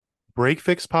Break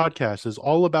Fix Podcast is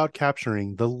all about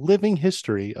capturing the living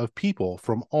history of people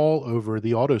from all over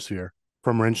the autosphere,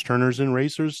 from wrench turners and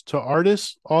racers to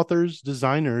artists, authors,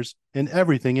 designers, and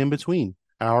everything in between.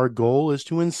 Our goal is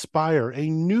to inspire a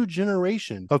new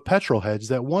generation of petrol heads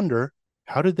that wonder,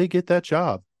 how did they get that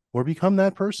job or become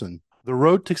that person? The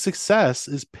road to success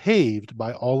is paved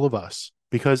by all of us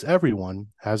because everyone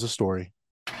has a story.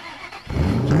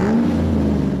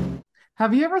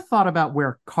 Have you ever thought about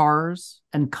where cars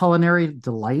and culinary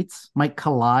delights might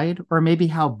collide, or maybe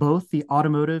how both the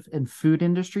automotive and food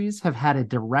industries have had a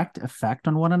direct effect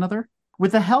on one another?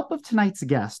 With the help of tonight's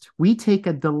guest, we take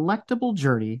a delectable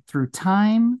journey through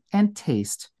time and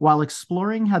taste while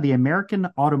exploring how the American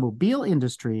automobile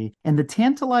industry and the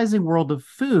tantalizing world of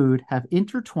food have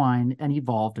intertwined and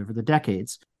evolved over the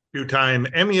decades. Two-time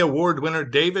Emmy Award winner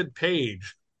David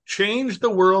Page changed the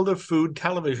world of food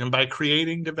television by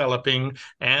creating, developing,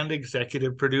 and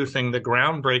executive producing the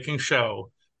groundbreaking show,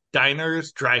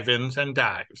 Diners, Drive-Ins, and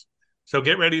Dives. So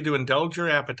get ready to indulge your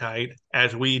appetite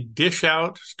as we dish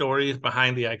out stories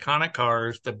behind the iconic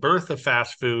cars, the birth of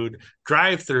fast food,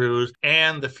 drive-thrus,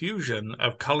 and the fusion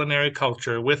of culinary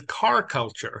culture with car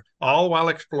culture, all while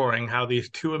exploring how these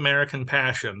two American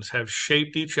passions have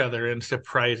shaped each other in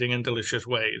surprising and delicious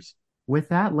ways. With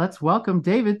that, let's welcome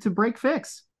David to Break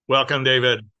Fix. Welcome,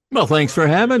 David. Well, thanks for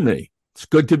having me. It's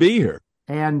good to be here.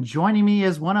 And joining me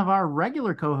is one of our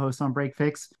regular co-hosts on Break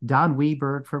Fix, Don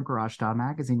Weberg from Garage Style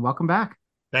Magazine. Welcome back.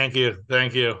 Thank you.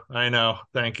 Thank you. I know.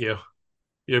 Thank you.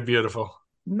 You're beautiful.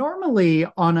 Normally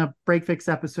on a Break Fix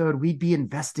episode, we'd be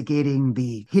investigating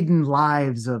the hidden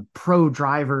lives of pro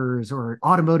drivers or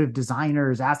automotive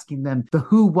designers, asking them the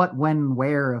who, what, when,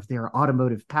 where of their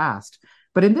automotive past.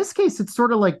 But in this case, it's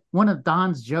sort of like one of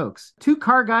Don's jokes. Two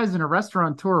car guys and a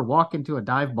restaurateur walk into a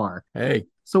dive bar. Hey.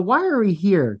 So why are we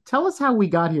here? Tell us how we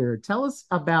got here. Tell us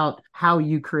about how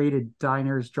you created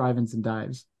Diners, Drive-Ins, and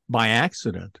Dives. By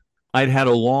accident. I'd had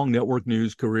a long network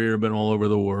news career, been all over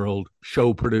the world,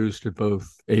 show produced at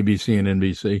both ABC and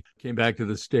NBC, came back to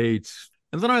the States,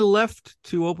 and then I left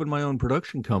to open my own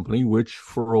production company, which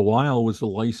for a while was a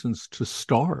license to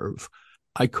starve.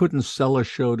 I couldn't sell a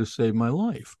show to save my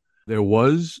life. There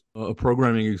was a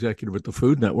programming executive at the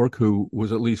Food Network who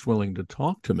was at least willing to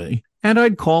talk to me. And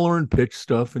I'd call her and pitch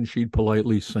stuff, and she'd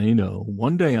politely say no.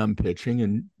 One day I'm pitching,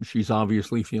 and she's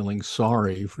obviously feeling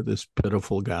sorry for this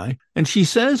pitiful guy. And she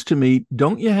says to me,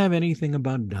 "Don't you have anything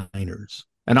about diners?"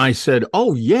 And I said,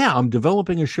 "Oh, yeah, I'm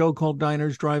developing a show called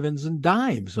Diners, Drive-Ins, and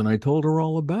Dives." And I told her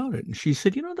all about it. And she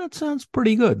said, "That sounds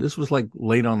pretty good." This was like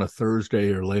late on a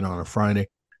Thursday or late on a Friday.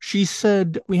 She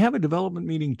said, "We have a development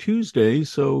meeting Tuesday,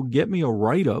 so get me a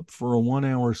write-up for a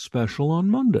 1-hour special on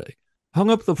Monday."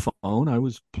 Hung up the phone. I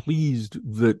was pleased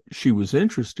that she was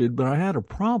interested, but I had a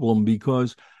problem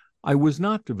because I was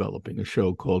not developing a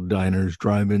show called Diners,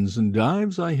 Drive-Ins, and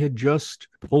Dives. I had just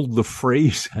pulled the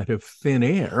phrase out of thin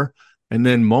air and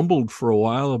then mumbled for a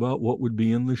while about what would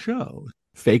be in the show.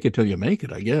 Fake it till you make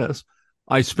it, I guess.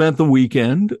 I spent the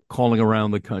weekend calling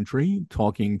around the country,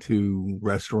 talking to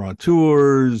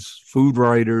restaurateurs, food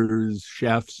writers,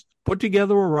 chefs, put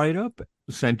together a write-up,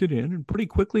 sent it in, and pretty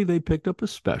quickly they picked up a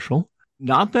special.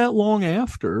 Not that long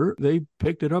after, they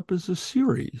picked it up as a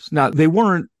series. Now, they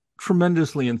weren't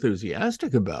tremendously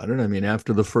enthusiastic about it. I mean,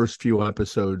 after the first few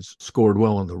episodes scored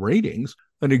well in the ratings,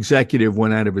 an executive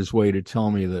went out of his way to tell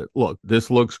me that, look,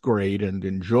 this looks great and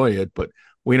enjoy it, but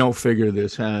we don't figure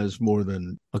this has more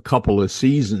than a couple of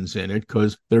seasons in it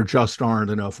because there just aren't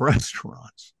enough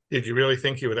restaurants. Did you really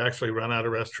think you would actually run out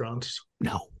of restaurants?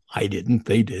 No, I didn't.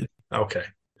 They did. Okay.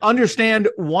 Understand,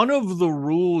 one of the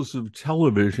rules of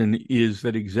television is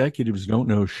that executives don't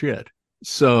know shit.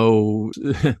 So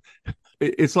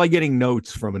it's like getting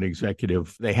notes from an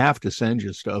executive. They have to send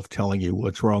you stuff telling you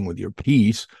what's wrong with your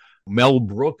piece. Mel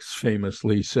Brooks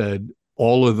famously said,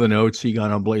 all of the notes he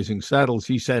got on Blazing Saddles,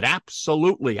 he said,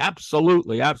 absolutely,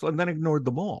 absolutely, absolutely, and then ignored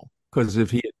them all. Because if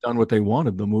he had done what they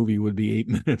wanted, the movie would be 8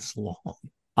 minutes long.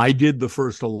 I did the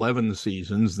first 11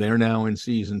 seasons. They're now in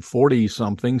season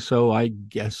 40-something, so I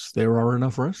guess there are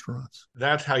enough restaurants.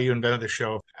 That's how you invented the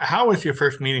show. How was your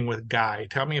first meeting with Guy?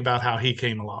 Tell me about how he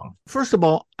came along. First of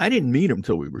all, I didn't meet him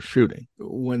till we were shooting.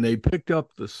 When they picked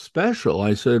up the special,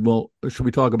 I said, well, should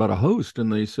we talk about a host?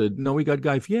 And they said, no, we got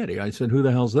Guy Fieri. I said, who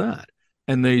the hell's that?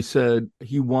 And they said,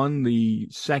 he won the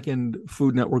second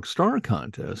Food Network Star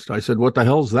Contest. I said, what the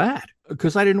hell's that?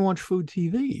 Because I didn't watch food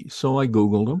TV. So I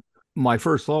Googled him. My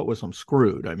first thought was, I'm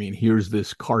screwed. I mean, here's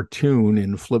this cartoon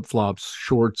in flip-flops,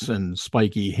 shorts, and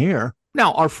spiky hair.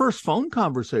 Now, our first phone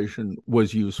conversation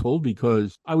was useful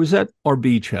because I was at our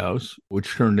beach house,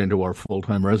 which turned into our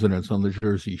full-time residence on the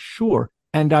Jersey Shore.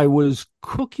 and I was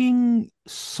cooking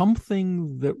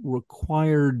something that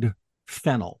required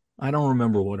fennel. I don't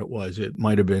remember what it was. It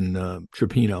might have been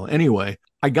cioppino. Anyway,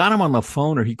 I got him on the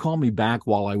phone, or he called me back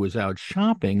while I was out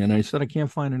shopping, and I said, I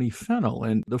can't find any fennel.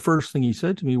 And the first thing he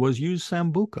said to me was, use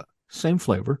sambuca, same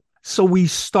flavor. So we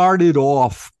started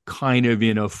off kind of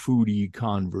in a foodie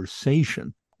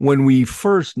conversation. When we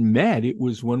first met, it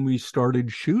was when we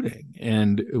started shooting,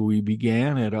 and we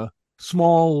began at a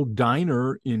small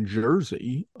diner in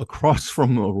Jersey across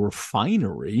from a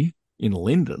refinery in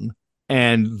Linden.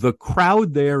 And the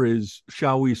crowd there is,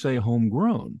 shall we say,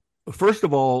 homegrown. First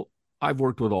of all, I've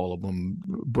worked with all of them,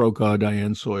 Brokaw,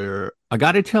 Diane Sawyer. I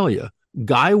got to tell you,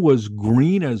 Guy was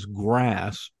green as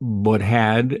grass, but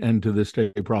had, and to this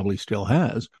day probably still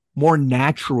has, more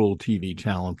natural TV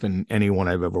talent than anyone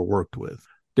I've ever worked with.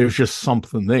 There's just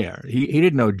something there. He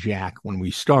didn't know Jack when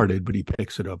we started, but he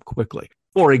picks it up quickly.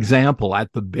 For example,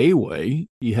 at the Bayway,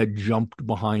 he had jumped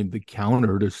behind the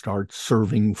counter to start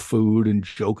serving food and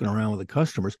joking around with the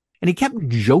customers. And he kept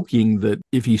joking that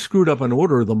if he screwed up an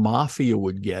order, the mafia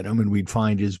would get him and we'd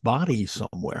find his body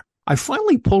somewhere. I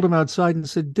finally pulled him outside and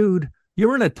said, dude,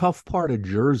 you're in a tough part of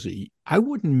Jersey. I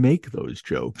wouldn't make those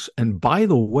jokes. And by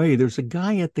the way, there's a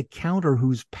guy at the counter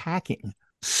who's packing.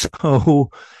 So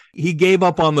he gave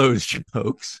up on those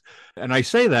jokes. And I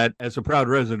say that as a proud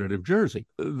resident of Jersey.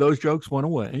 Those jokes went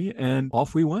away and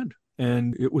off we went.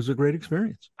 And it was a great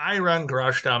experience. I run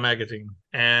Garage Style Magazine,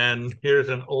 and here's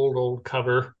an old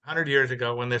cover. 100 years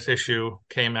ago, when this issue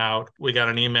came out, we got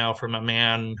an email from a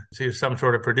man, he's some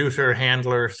sort of producer,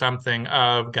 handler, something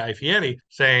of Guy Fieri,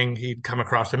 saying he'd come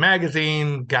across the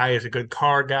magazine. Guy is a good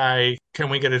car guy. Can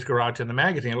we get his garage in the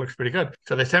magazine? It looks pretty good.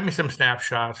 So they sent me some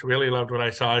snapshots. Really loved what I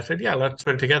saw. I said, yeah, let's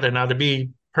put it together. Now, to be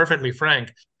perfectly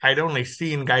frank, I'd only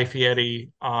seen Guy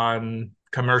Fieri on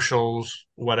commercials,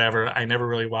 whatever. I never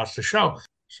really watched the show.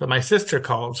 So my sister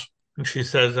calls and she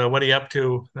says, what are you up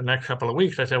to the next couple of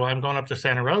weeks? I said, well, I'm going up to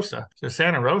Santa Rosa. She says,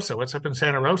 Santa Rosa? What's up in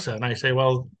Santa Rosa? And I say,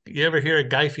 well, you ever hear of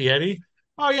Guy Fieri?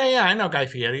 Oh, yeah, I know Guy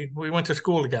Fieri. We went to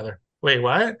school together. Wait,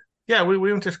 what? Yeah, we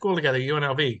went to school together,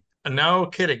 UNLV. No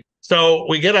kidding. So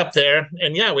we get up there,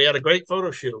 and yeah, we had a great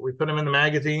photo shoot. We put him in the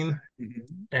magazine,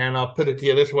 and I'll put it to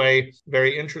you this way.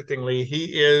 Very interestingly, he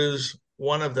is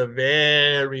one of the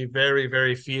very, very,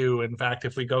 very few. In fact,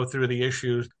 if we go through the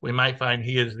issues, we might find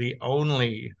he is the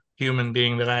only human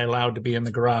being that I allowed to be in the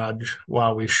garage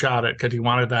while we shot it, because he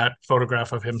wanted that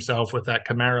photograph of himself with that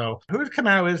Camaro. Whose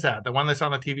Camaro is that? The one that's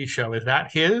on the TV show? Is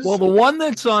that his? Well, the one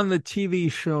that's on the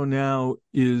TV show now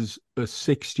is a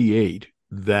 68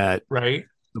 that right.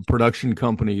 The production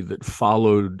company that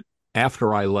followed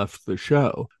after I left the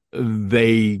show,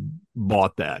 they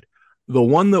bought that. The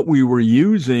one that we were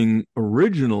using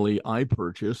originally, I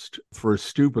purchased for a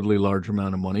stupidly large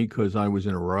amount of money because I was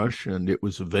in a rush and it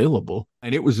was available.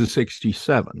 And it was a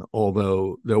 67,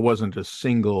 although there wasn't a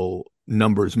single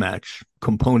numbers match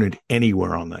component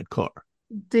anywhere on that car.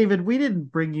 David, we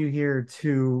didn't bring you here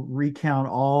to recount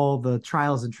all the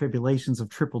trials and tribulations of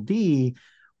Triple D.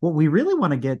 What we really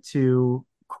want to get to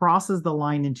crosses the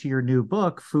line into your new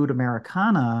book, Food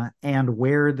Americana, and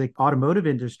where the automotive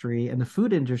industry and the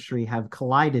food industry have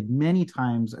collided many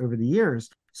times over the years.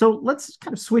 So let's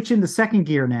kind of switch into second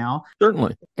gear now.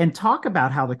 Certainly. And talk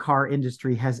about how the car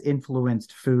industry has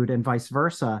influenced food and vice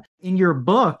versa. In your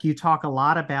book, you talk a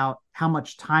lot about how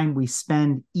much time we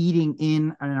spend eating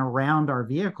in and around our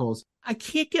vehicles. I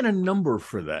can't get a number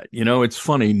for that. You know, it's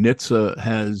funny. NHTSA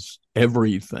has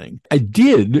everything. I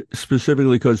did,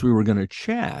 specifically because we were going to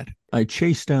chat, I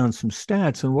chased down some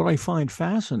stats. And what I find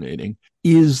fascinating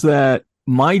is that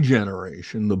my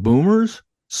generation, the boomers,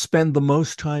 spend the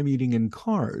most time eating in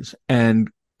cars. And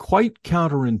quite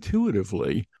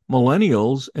counterintuitively,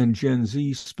 millennials and Gen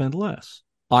Z spend less.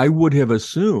 I would have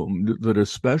assumed that,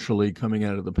 especially coming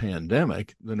out of the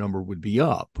pandemic, the number would be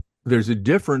up. There's a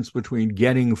difference between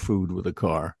getting food with a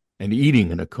car and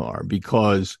eating in a car,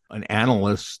 because an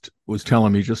analyst was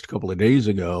telling me just a couple of days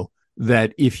ago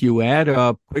that if you add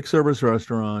up quick service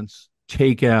restaurants,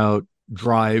 takeout,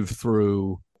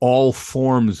 drive-through, all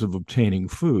forms of obtaining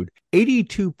food,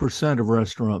 82% of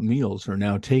restaurant meals are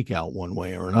now takeout one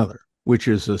way or another, which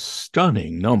is a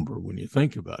stunning number when you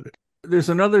think about it. There's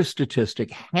another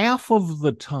statistic. Half of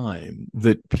the time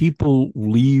that people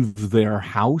leave their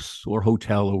house or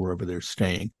hotel or wherever they're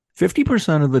staying,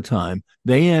 50% of the time,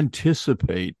 they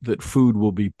anticipate that food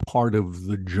will be part of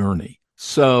the journey.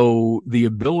 So the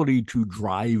ability to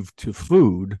drive to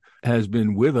food has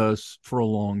been with us for a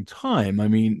long time. I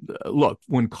mean, look,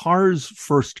 when cars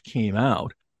first came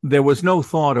out, there was no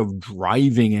thought of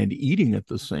driving and eating at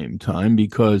the same time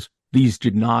because these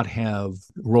did not have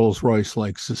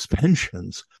Rolls-Royce-like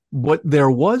suspensions. But there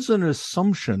was an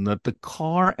assumption that the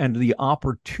car and the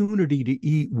opportunity to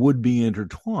eat would be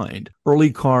intertwined.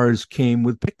 Early cars came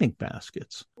with picnic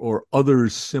baskets or other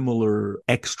similar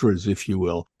extras, if you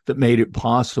will, that made it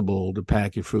possible to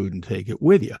pack your food and take it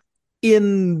with you.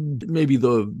 In maybe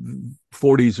the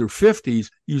 40s or 50s,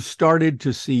 you started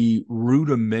to see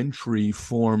rudimentary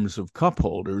forms of cup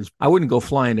holders. I wouldn't go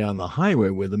flying down the highway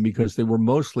with them because they were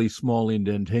mostly small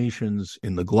indentations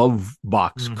in the glove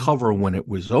box cover when it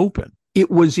was open. It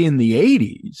was in the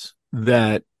 80s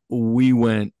that we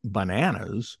went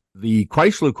bananas. The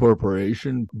Chrysler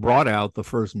Corporation brought out the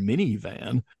first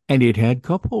minivan, and it had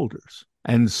cup holders.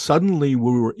 And suddenly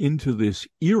we were into this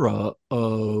era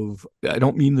of, I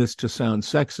don't mean this to sound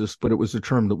sexist, but it was a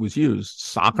term that was used,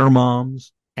 soccer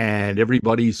moms and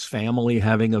everybody's family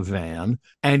having a van.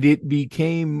 And it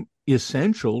became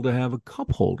essential to have a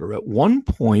cup holder. At one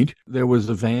point, there was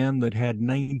a van that had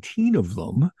 19 of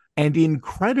them. And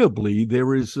incredibly,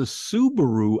 there is a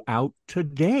Subaru out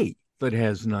today that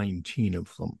has 19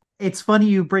 of them. It's funny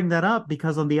you bring that up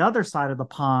because on the other side of the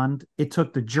pond, it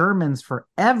took the Germans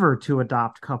forever to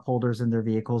adopt cup holders in their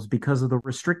vehicles because of the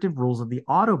restrictive rules of the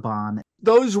Autobahn.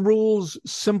 Those rules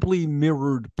simply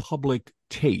mirrored public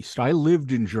taste. I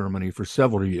lived in Germany for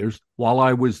several years. While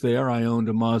I was there, I owned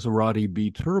a Maserati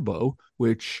B-Turbo,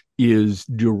 which is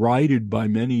derided by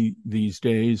many these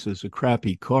days as a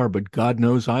crappy car, but God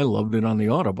knows I loved it on the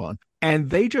Autobahn.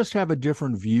 And they just have a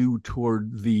different view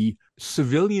toward the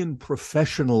civilian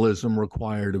professionalism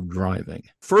required of driving.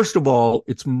 First of all,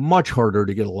 it's much harder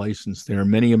to get a license there.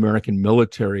 Many American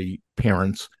military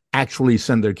parents actually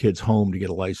send their kids home to get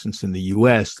a license in the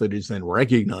U.S. that is then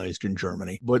recognized in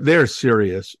Germany. But they're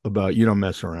serious about you don't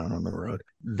mess around on the road.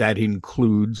 That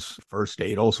includes first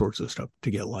aid, all sorts of stuff to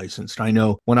get licensed. I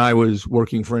know when I was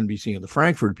working for NBC in the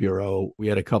Frankfurt Bureau, we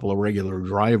had a couple of regular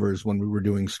drivers when we were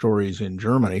doing stories in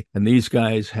Germany. And these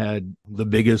guys had the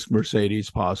biggest Mercedes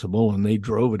possible, and they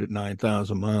drove it at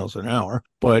 9,000 miles an hour.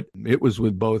 But it was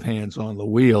with both hands on the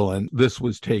wheel, and this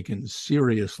was taken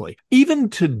seriously. Even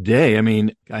today, I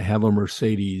mean, I have a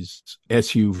Mercedes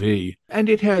SUV, and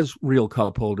it has real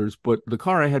cup holders, but the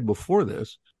car I had before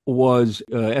this was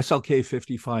SLK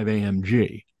 55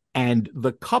 AMG. And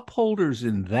the cup holders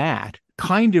in that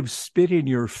kind of spit in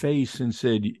your face and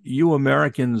said, you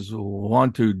Americans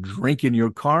want to drink in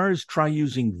your cars? Try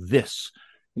using this.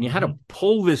 And you had to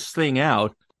pull this thing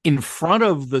out in front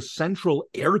of the central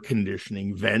air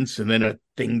conditioning vents, and then a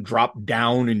thing dropped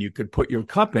down and you could put your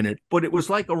cup in it. But it was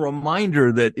like a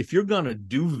reminder that if you're going to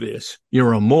do this,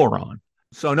 you're a moron.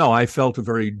 So no, I felt a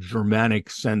very Germanic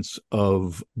sense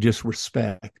of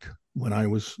disrespect when I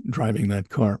was driving that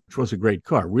car, which was a great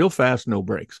car, real fast, no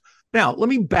brakes. Now, let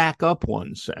me back up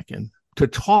 1 second to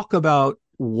talk about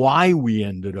why we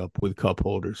ended up with cup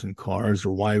holders in cars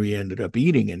or why we ended up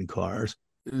eating in cars.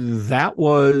 That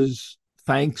was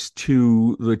thanks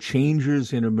to the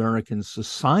changes in American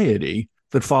society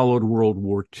that followed World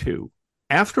War II.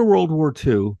 After World War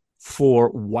II, for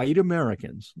white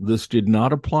Americans, this did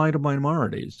not apply to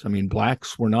minorities. I mean,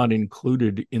 blacks were not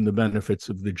included in the benefits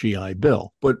of the GI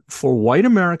Bill. But for white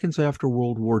Americans after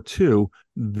World War II,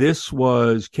 this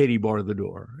was Katie bar the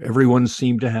door. Everyone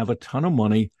seemed to have a ton of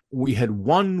money. We had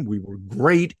won. We were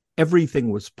great.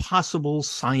 Everything was possible.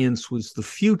 Science was the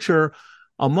future.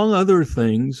 Among other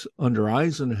things, under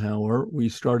Eisenhower, we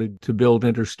started to build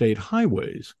interstate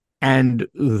highways. And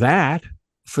that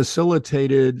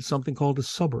facilitated something called a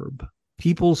suburb.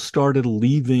 People started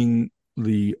leaving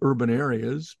the urban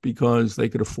areas because they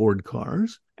could afford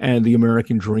cars, and the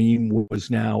American dream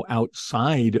was now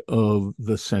outside of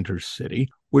the center city,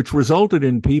 which resulted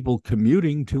in people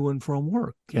commuting to and from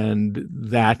work. And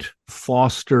that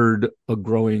fostered a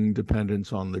growing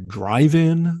dependence on the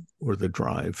drive-in or the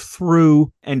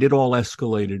drive-through, and it all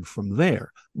escalated from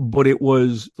there. But it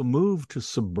was the move to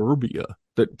suburbia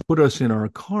that put us in our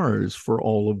cars for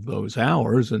all of those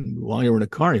hours. And while you're in a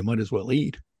car, you might as well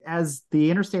eat. As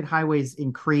the interstate highways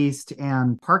increased,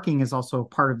 and parking is also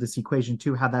part of this equation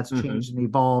too, how that's changed and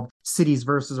evolved, cities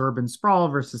versus urban sprawl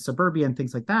versus suburbia and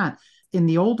things like that. In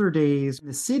the older days, in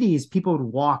the cities, people would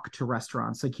walk to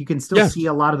restaurants. Like you can still see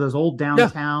a lot of those old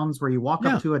downtowns where you walk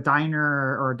up to a diner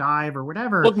or a dive or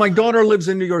whatever. Look, my daughter lives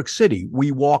in New York City.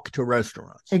 We walk to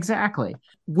restaurants. Exactly.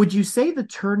 Would you say the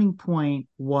turning point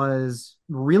was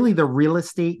really the real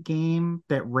estate game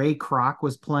that Ray Kroc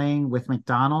was playing with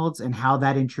McDonald's and how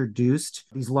that introduced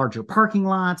these larger parking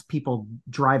lots, people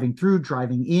driving through,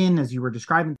 driving in, as you were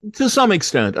describing? To some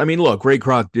extent. I mean, look, Ray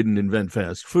Kroc didn't invent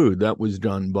fast food. That was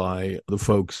done by the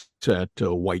folks at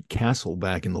White Castle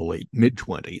back in the late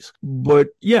mid-20s. But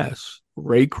yes,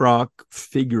 Ray Kroc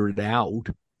figured out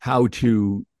how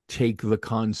to take the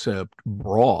concept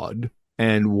broad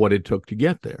and what it took to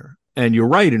get there. And you're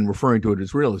right in referring to it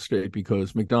as real estate,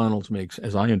 because McDonald's makes,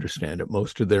 as I understand it,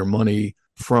 most of their money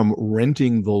from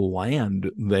renting the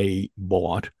land they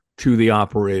bought to the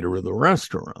operator of the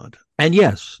restaurant. And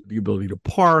yes, the ability to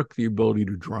park, the ability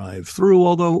to drive through,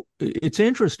 although it's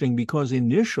interesting because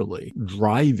initially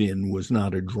drive-in was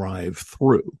not a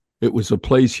drive-through. It was a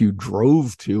place you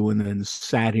drove to and then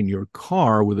sat in your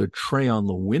car with a tray on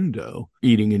the window,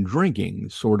 eating and drinking,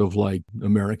 sort of like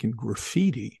American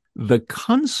Graffiti. The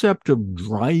concept of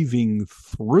driving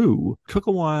through took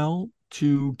a while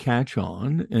to catch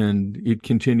on, and it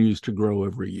continues to grow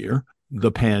every year.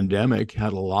 The pandemic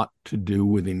had a lot to do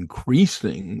with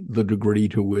increasing the degree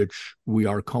to which we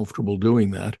are comfortable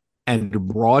doing that and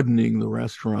broadening the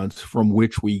restaurants from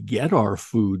which we get our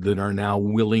food that are now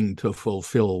willing to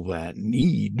fulfill that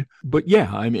need. But yeah,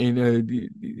 I mean,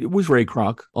 it was Ray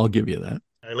Kroc. I'll give you that.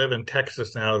 I live in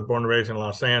Texas now. I was born and raised in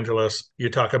Los Angeles. You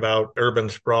talk about urban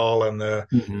sprawl and the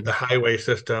highway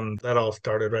system. That all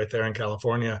started right there in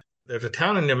California. There's a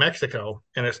town in New Mexico,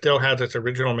 and it still has its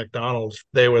original McDonald's.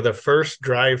 They were the first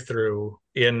drive-through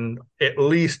in at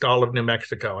least all of New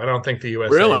Mexico. I don't think the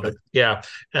USA. Really? But yeah.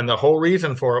 And the whole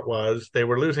reason for it was they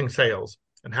were losing sales.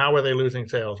 And how were they losing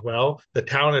sales? Well, the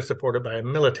town is supported by a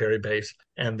military base.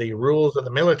 And the rules of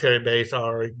the military base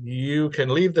are you can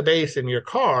leave the base in your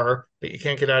car, but you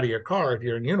can't get out of your car if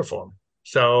you're in uniform.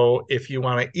 So if you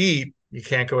want to eat, you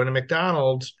can't go into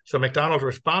McDonald's. So McDonald's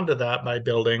responded to that by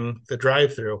building the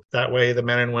drive-through. That way, the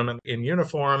men and women in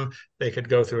uniform, they could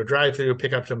go through a drive-through,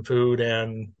 pick up some food,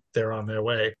 and they're on their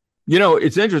way. You know,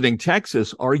 it's interesting.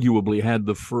 Texas arguably had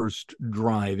the first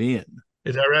drive-in.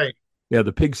 Is that right? Yeah,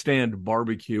 the Pig Stand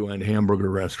Barbecue and Hamburger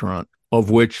Restaurant, of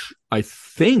which I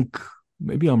think,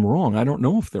 maybe I'm wrong, I don't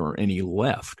know if there are any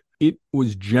left. It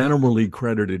was generally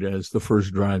credited as the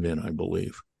first drive-in, I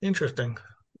believe. Interesting.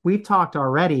 We've talked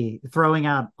already, throwing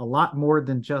out a lot more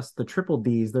than just the triple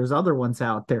Ds. There's other ones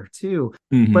out there too.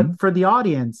 Mm-hmm. But for the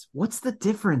audience, what's the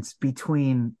difference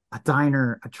between a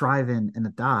diner, a drive-in, and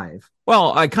a dive?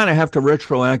 Well, I kind of have to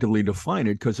retroactively define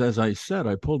it because, as I said,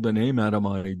 I pulled the name out of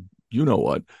my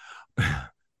you-know-what.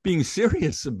 Being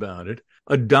serious about it,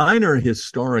 a diner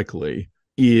historically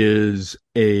is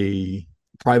a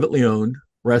privately owned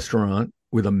restaurant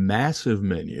with a massive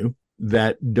menu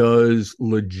that does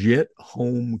legit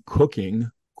home cooking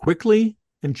quickly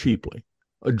and cheaply.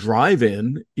 A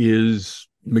drive-in is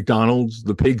McDonald's,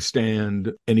 the Pig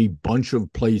Stand, any bunch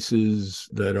of places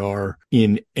that are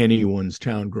in anyone's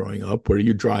town growing up where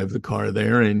you drive the car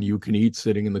there and you can eat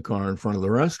sitting in the car in front of the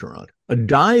restaurant. A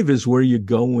dive is where you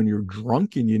go when you're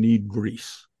drunk and you need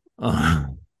grease.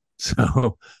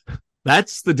 So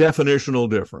that's the definitional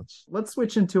difference. Let's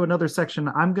switch into another section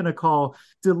I'm going to call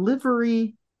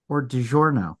delivery or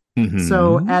DiGiorno. Mm-hmm.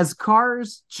 So as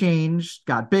cars changed,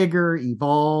 got bigger,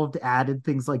 evolved, added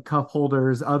things like cup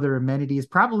holders, other amenities,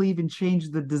 probably even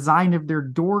changed the design of their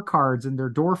door cards and their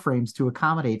door frames to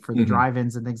accommodate for the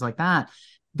drive-ins and things like that.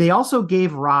 They also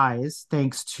gave rise,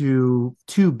 thanks to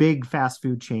two big fast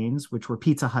food chains, which were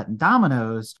Pizza Hut and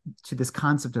Domino's, to this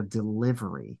concept of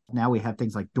delivery. Now we have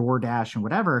things like DoorDash and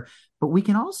whatever, but we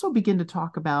can also begin to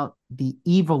talk about the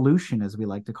evolution, as we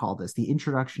like to call this, the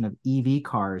introduction of EV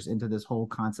cars into this whole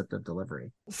concept of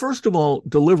delivery. First of all,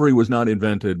 delivery was not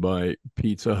invented by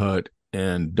Pizza Hut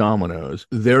and Domino's.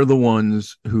 They're the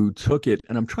ones who took it,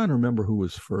 and I'm trying to remember who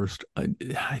was first.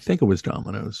 I think it was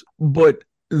Domino's, but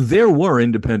there were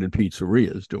independent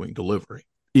pizzerias doing delivery.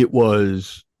 It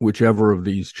was whichever of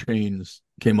these chains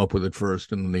came up with it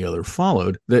first and then the other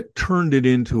followed that turned it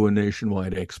into a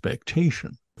nationwide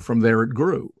expectation. From there, it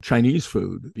grew. Chinese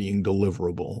food being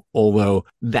deliverable, although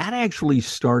that actually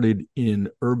started in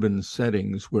urban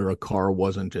settings where a car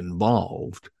wasn't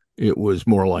involved. It was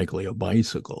more likely a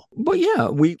bicycle. But yeah,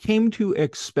 we came to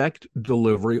expect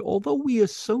delivery, although we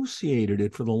associated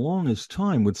it for the longest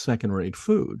time with second-rate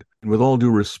food. And with all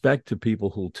due respect to people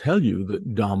who'll tell you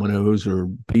that Domino's or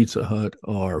Pizza Hut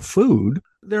are food,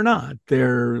 they're not.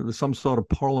 They're some sort of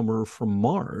parlor from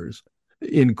Mars.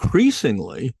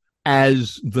 Increasingly,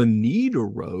 as the need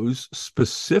arose,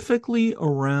 specifically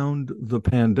around the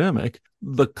pandemic,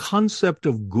 the concept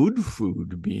of good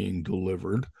food being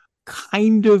delivered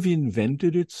kind of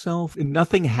invented itself. And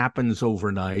nothing happens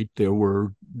overnight. There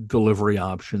were delivery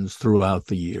options throughout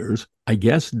the years. I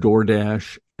guess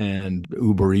DoorDash and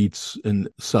Uber Eats and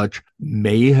such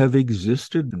may have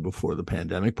existed before the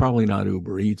pandemic. Probably not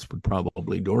Uber Eats, but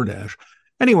probably DoorDash.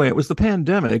 Anyway, it was the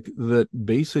pandemic that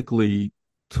basically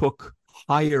took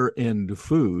higher end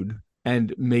food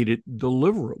and made it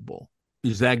deliverable.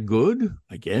 Is that good?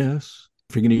 I guess.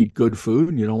 If you're going to eat good food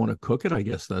and you don't want to cook it, I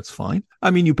guess that's fine.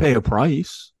 I mean, you pay a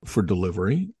price for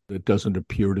delivery. It doesn't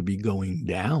appear to be going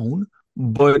down.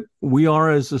 But we are,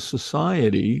 as a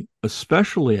society,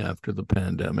 especially after the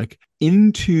pandemic,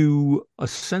 into a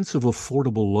sense of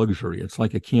affordable luxury. It's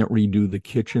like I can't redo the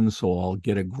kitchen, so I'll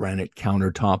get a granite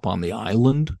countertop on the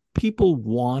island. People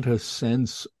want a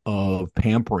sense of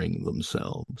pampering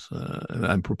themselves.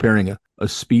 I'm preparing a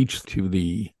speech to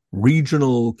the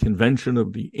regional convention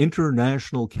of the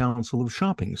International Council of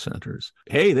Shopping Centers.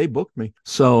 Hey, they booked me.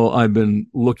 So I've been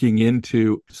looking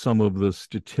into some of the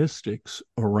statistics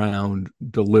around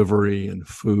delivery and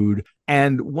food.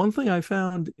 And one thing I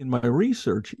found in my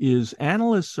research is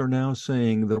analysts are now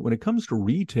saying that when it comes to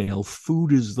retail,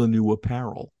 food is the new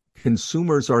apparel.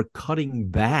 Consumers are cutting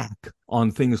back on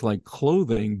things like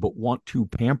clothing, but want to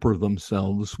pamper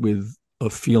themselves with a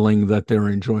feeling that they're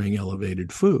enjoying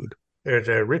elevated food. There's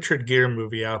a Richard Gere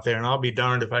movie out there, and I'll be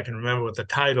darned if I can remember what the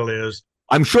title is.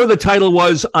 I'm sure the title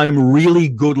was I'm Really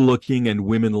Good Looking and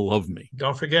Women Love Me.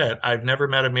 Don't forget, I've never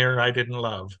met a mirror I didn't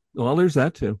love. Well, there's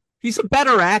that too. He's a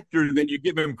better actor than you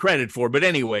give him credit for. But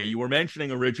anyway, you were mentioning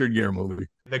a Richard Gere movie.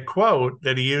 The quote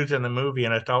that he used in the movie,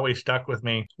 and it's always stuck with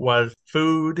me, was,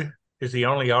 "Food is the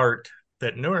only art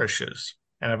that nourishes."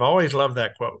 And I've always loved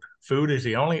that quote. Food is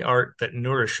the only art that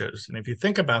nourishes. And if you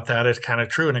think about that, it's kind of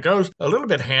true. And it goes a little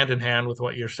bit hand in hand with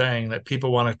what you're saying, that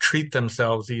people want to treat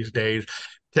themselves these days.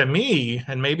 To me,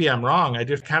 and maybe I'm wrong, I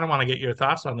just kind of want to get your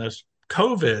thoughts on this.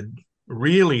 COVID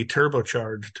really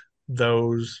turbocharged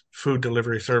those food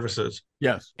delivery services.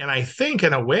 Yes. And I think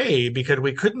in a way, because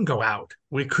we couldn't go out,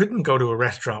 we couldn't go to a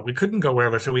restaurant, we couldn't go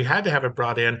wherever. So we had to have it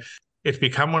brought in. It's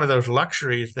become one of those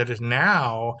luxuries that is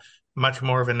now much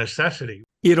more of a necessity.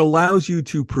 It allows you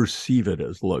to perceive it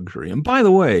as luxury. And by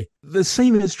the way, the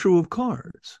same is true of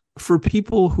cars. For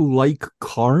people who like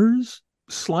cars,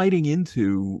 sliding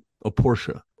into a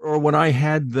Porsche, or when I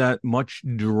had that much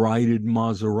derided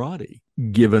Maserati,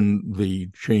 given the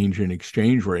change in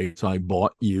exchange rates, I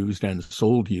bought used and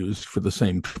sold used for the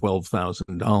same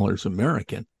 $12,000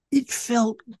 American. It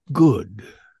felt good.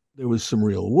 There was some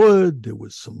real wood, there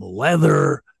was some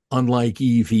leather. Unlike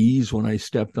EVs, when I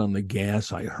stepped on the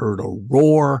gas, I heard a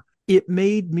roar. It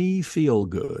made me feel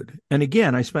good. And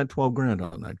again, I spent 12 grand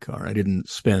on that car. I didn't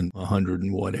spend 100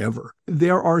 and whatever.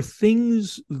 There are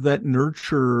things that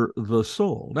nurture the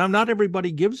soul. Now, not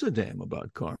everybody gives a damn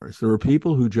about cars. There are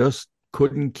people who just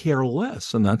couldn't care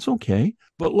less, and that's okay.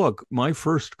 But look, my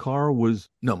first car was,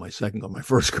 no, my second car, my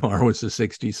first car was a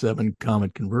 67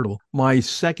 Comet convertible. My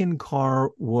second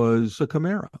car was a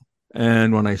Camaro.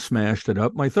 And when I smashed it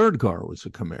up, my third car was a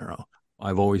Camaro.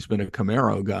 I've always been a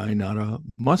Camaro guy, not a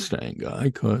Mustang guy,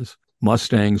 because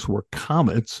Mustangs were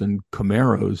Comets and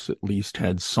Camaros at least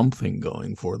had something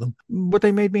going for them. But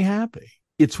they made me happy.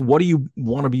 It's what do you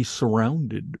want to be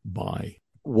surrounded by?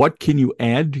 What can you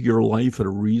add to your life at a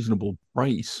reasonable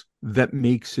price that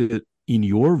makes it, in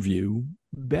your view,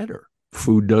 better?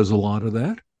 Food does a lot of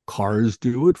that. Cars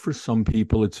do it. For some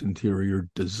people, it's interior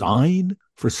design.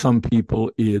 For some people,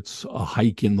 it's a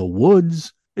hike in the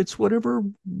woods. It's whatever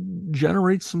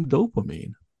generates some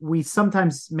dopamine. We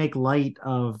sometimes make light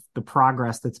of the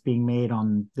progress that's being made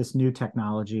on this new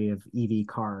technology of EV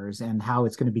cars and how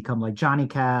it's going to become like Johnny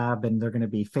Cab, and they're going to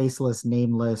be faceless,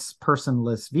 nameless,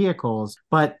 personless vehicles.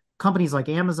 But companies like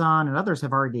Amazon and others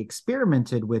have already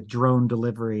experimented with drone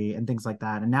delivery and things like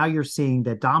that. And now you're seeing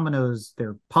that Domino's,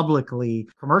 they're publicly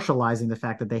commercializing the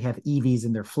fact that they have EVs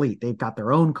in their fleet. They've got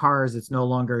their own cars. It's no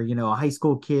longer, a high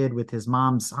school kid with his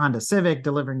mom's Honda Civic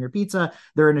delivering your pizza.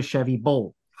 They're in a Chevy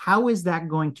Bolt. How is that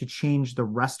going to change the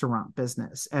restaurant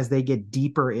business as they get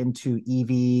deeper into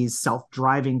EVs,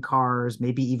 self-driving cars,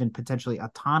 maybe even potentially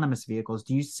autonomous vehicles?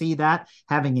 Do you see that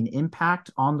having an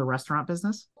impact on the restaurant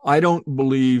business? I don't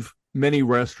believe many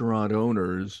restaurant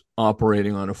owners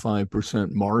operating on a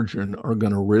 5% margin are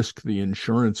going to risk the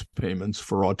insurance payments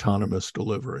for autonomous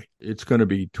delivery. It's going to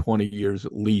be 20 years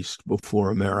at least before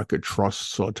America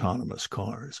trusts autonomous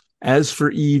cars. As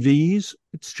for EVs,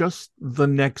 it's just the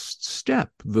next step.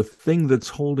 The thing that's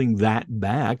holding that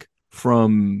back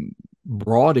from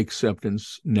broad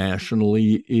acceptance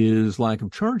nationally is lack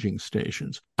of charging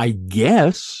stations. I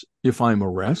guess if I'm a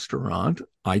restaurant,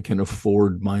 I can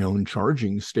afford my own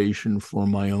charging station for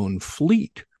my own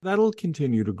fleet. That'll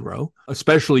continue to grow,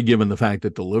 especially given the fact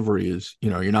that delivery is,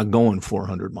 you're not going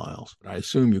 400 miles. I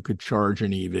assume you could charge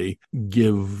an EV,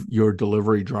 give your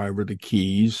delivery driver the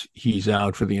keys. He's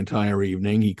out for the entire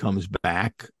evening. He comes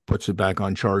back, puts it back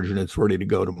on charge, and it's ready to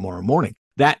go tomorrow morning.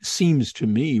 That seems to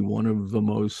me one of the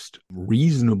most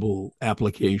reasonable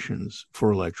applications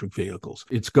for electric vehicles.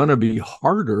 It's going to be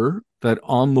harder that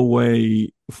on the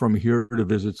way from here to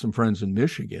visit some friends in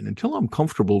Michigan, until I'm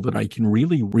comfortable that I can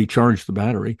really recharge the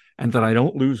battery and that I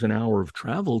don't lose an hour of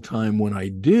travel time when I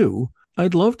do,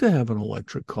 I'd love to have an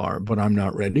electric car, but I'm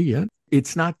not ready yet.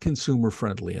 It's not consumer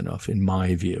friendly enough, in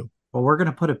my view. Well, we're going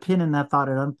to put a pin in that thought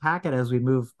and unpack it as we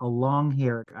move along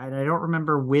here. I don't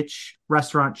remember which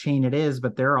restaurant chain it is,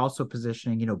 but they're also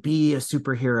positioning, be a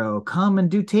superhero, come and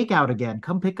do takeout again,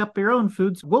 come pick up your own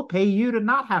foods. We'll pay you to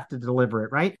not have to deliver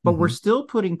it, right? But we're still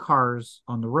putting cars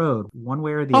on the road one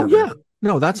way or the other. Yeah.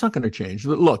 No, that's not going to change.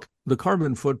 Look, the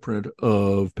carbon footprint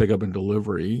of pickup and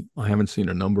delivery, I haven't seen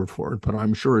a number for it, but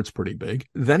I'm sure it's pretty big.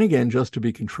 Then again, just to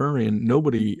be contrarian,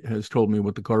 nobody has told me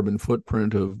what the carbon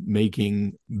footprint of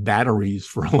making batteries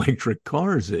for electric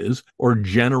cars is, or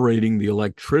generating the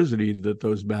electricity that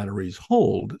those batteries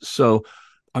hold. So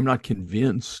I'm not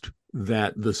convinced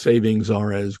that the savings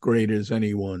are as great as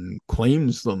anyone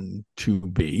claims them to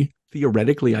be.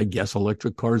 Theoretically, I guess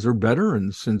electric cars are better.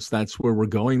 And since that's where we're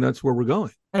going, that's where we're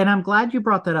going. And I'm glad you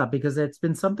brought that up, because it's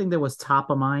been something that was top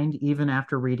of mind even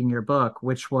after reading your book,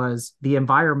 which was the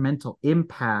environmental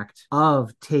impact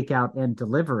of takeout and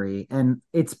delivery. And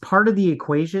it's part of the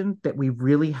equation that we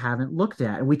really haven't looked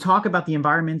at. And we talk about the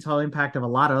environmental impact of a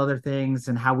lot of other things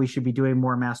and how we should be doing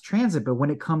more mass transit. But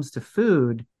when it comes to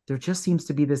food, there just seems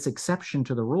to be this exception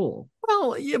to the rule.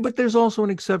 Well, yeah, but there's also an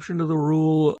exception to the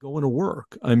rule going to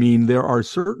work. I mean, there are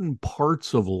certain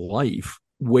parts of life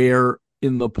where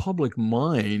in the public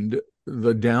mind,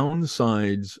 the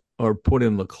downsides are put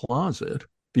in the closet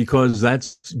because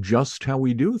that's just how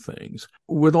we do things.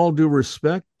 With all due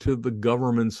respect to the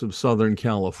governments of Southern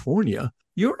California,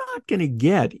 you're not going to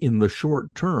get in the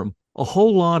short term a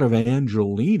whole lot of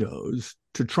Angelinos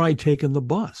to try taking the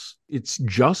bus. It's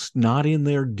just not in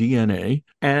their DNA,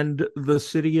 and the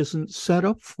city isn't set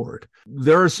up for it.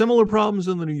 There are similar problems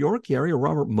in the New York area.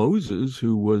 Robert Moses,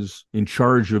 who was in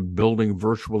charge of building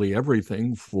virtually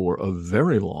everything for a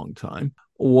very long time,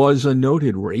 was a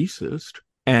noted racist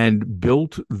and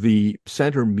built the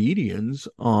center medians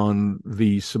on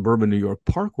the suburban New York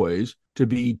parkways to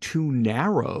be too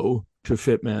narrow to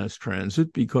fit mass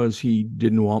transit because he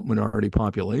didn't want minority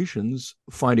populations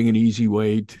finding an easy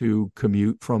way to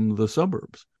commute from the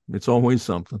suburbs. It's always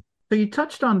something. So you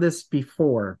touched on this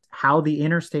before, how the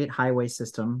interstate highway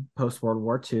system post-World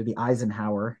War II, the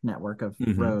Eisenhower network of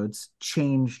roads,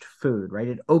 changed food, right?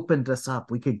 It opened us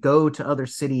up. We could go to other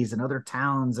cities and other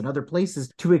towns and other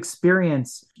places to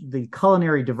experience the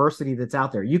culinary diversity that's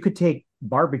out there. You could take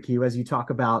barbecue, as you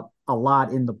talk about a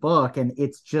lot in the book, and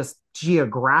it's just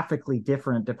geographically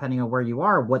different depending on where you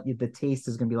are, what the taste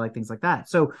is going to be like, things like that.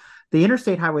 So the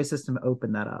interstate highway system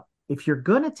opened that up. If you're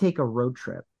going to take a road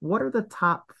trip, what are the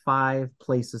top 5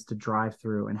 places to drive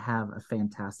through and have a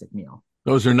fantastic meal?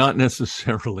 Those are not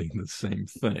necessarily the same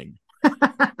thing.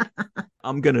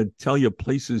 I'm going to tell you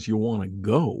places you want to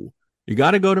go. You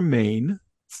got to go to Maine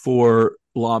for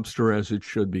lobster as it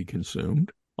should be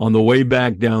consumed. On the way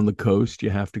back down the coast, you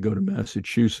have to go to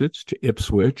Massachusetts, to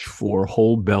Ipswich for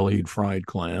whole-bellied fried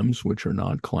clams, which are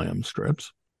not clam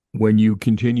strips. When you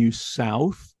continue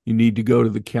south, you need to go to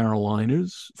the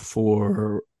Carolinas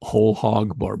for whole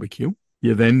hog barbecue.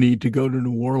 You then need to go to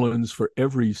New Orleans for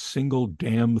every single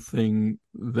damn thing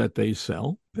that they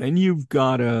sell. Then you've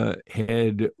got to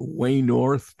head way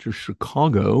north to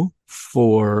Chicago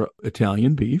for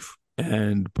Italian beef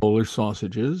and Polish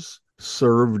sausages,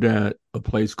 served at a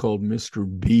place called Mr.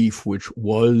 Beef, which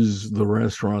was the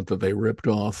restaurant that they ripped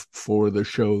off for the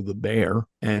show The Bear,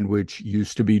 and which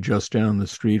used to be just down the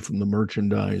street from the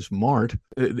Merchandise Mart.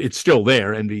 It's still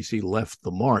there. NBC left the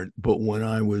Mart, but when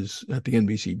I was at the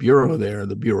NBC Bureau there,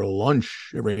 the Bureau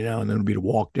lunch every now and then would be to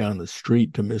walk down the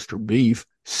street to Mr. Beef,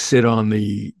 sit on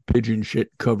the pigeon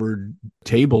shit covered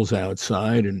tables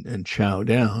outside and chow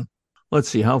down. Let's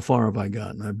see, how far have I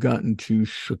gotten? I've gotten to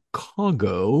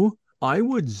Chicago. I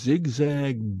would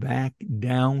zigzag back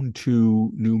down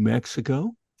to New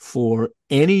Mexico for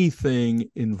anything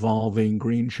involving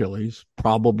green chilies,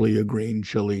 probably a green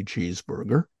chili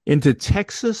cheeseburger. Into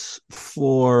Texas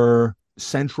for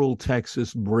Central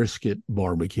Texas brisket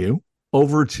barbecue.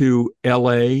 Over to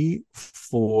LA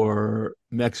for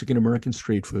Mexican-American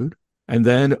street food. And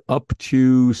then up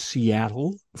to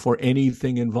Seattle for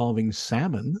anything involving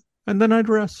salmon. And then I'd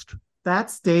rest.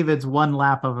 That's David's one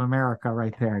lap of America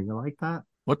right there. You like that?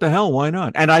 What the hell? Why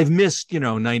not? And I've missed,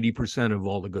 90% of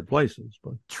all the good places.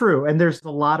 But true. And there's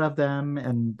a lot of them,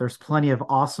 and there's plenty of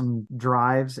awesome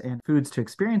drives and foods to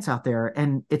experience out there.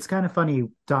 And it's kind of funny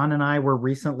Don and I were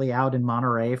recently out in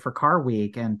Monterey for Car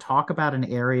Week, and talk about an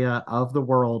area of the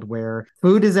world where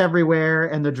food is everywhere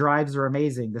and the drives are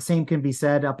amazing. The same can be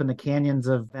said up in the canyons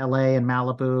of LA and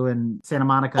Malibu and Santa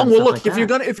Monica Oh, and well, stuff look, like if you're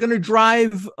that. gonna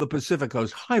drive the Pacific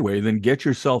Coast Highway, then get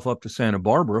yourself up to Santa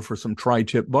Barbara for some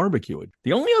tri-tip barbecuing.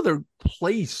 The only other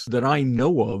place that I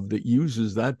know of that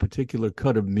uses that particular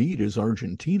cut of meat is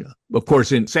Argentina. Of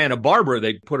course, in Santa Barbara,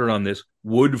 they put it on this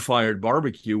wood-fired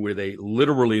barbecue where they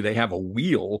have a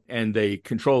wheel and they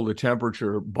control the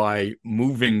temperature by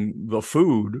moving the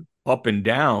food up and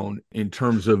down in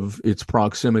terms of its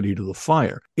proximity to the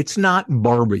fire. It's not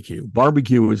barbecue.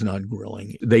 Barbecue is not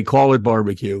grilling. They call it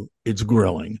barbecue. It's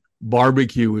grilling.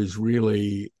 Barbecue is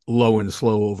really low and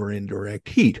slow over indirect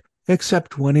heat,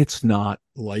 except when it's not,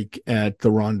 like at the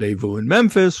Rendezvous in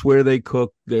Memphis, where they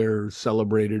cook their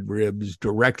celebrated ribs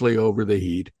directly over the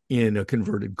heat in a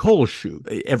converted coal chute.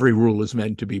 Every rule is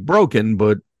meant to be broken,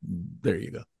 but there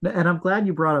you go. And I'm glad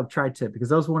you brought up tri-tip, because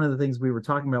that was one of the things we were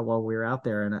talking about while we were out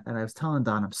there. And I was telling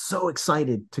Don, I'm so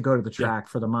excited to go to the track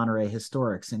for the Monterey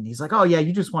Historics. And he's like, oh, yeah,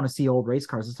 you just want to see old race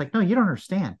cars. It's like, no, you don't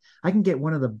understand. I can get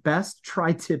one of the best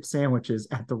tri-tip sandwiches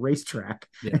at the racetrack.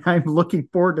 Yeah. And I'm looking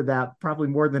forward to that probably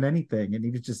more than anything. And he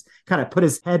was just kind of put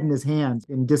his head in his hands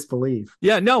in disbelief.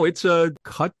 Yeah, no, it's a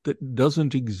cut that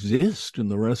doesn't exist in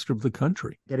the rest of the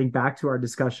country. Getting back to our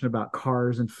discussion about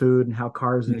cars and food and how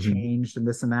cars have changed and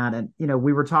this and that. And, you know,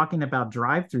 we were talking about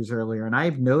drive-thrus earlier, and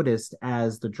I've noticed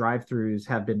as the drive-thrus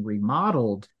have been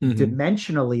remodeled,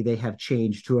 dimensionally, they have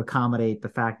changed to accommodate the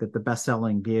fact that the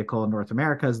best-selling vehicle in North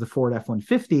America is the Ford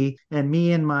F-150, and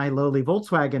me and my lowly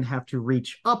Volkswagen have to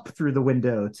reach up through the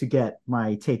window to get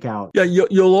my takeout. Yeah,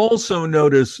 you'll also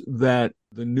notice that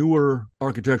the newer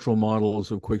architectural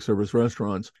models of quick service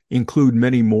restaurants include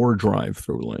many more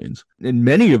drive-through lanes. And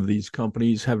many of these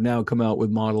companies have now come out with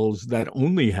models that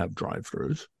only have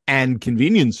drive-throughs. And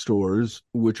convenience stores,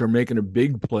 which are making a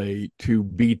big play to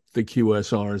beat the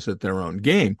QSRs at their own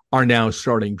game, are now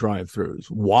starting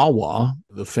drive-throughs. Wawa,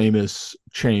 the famous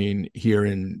chain here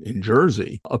in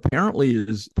Jersey, apparently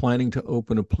is planning to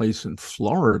open a place in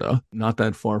Florida, not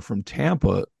that far from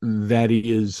Tampa, that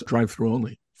is drive-through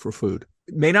only for food.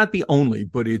 It may not be only,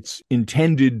 but it's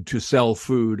intended to sell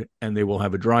food, and they will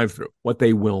have a drive-through. What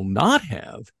they will not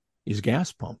have is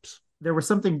gas pumps. There was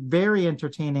something very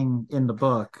entertaining in the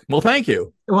book. Well, thank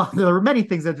you. Well, there were many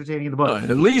things entertaining in the book.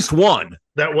 At least one.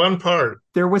 That one part.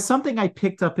 There was something I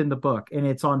picked up in the book, and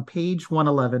it's on page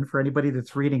 111 for anybody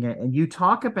that's reading it. And you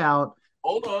talk about...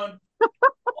 Hold on.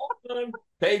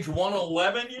 Page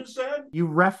 111, you said? You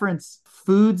reference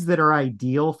foods that are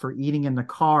ideal for eating in the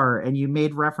car, and you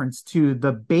made reference to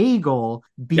the bagel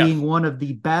being one of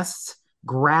the best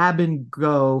grab and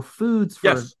go foods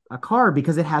for a car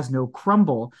because it has no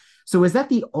crumble. So is that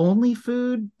the only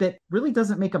food that really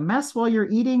doesn't make a mess while you're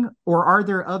eating, or are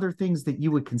there other things that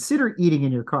you would consider eating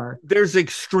in your car? There's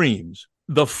extremes.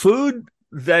 The food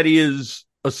that is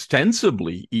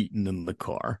ostensibly eaten in the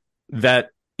car, that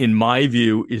in my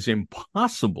view is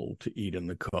impossible to eat in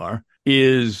the car,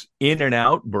 is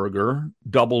In-N-Out Burger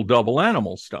double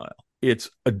animal style. It's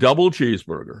a double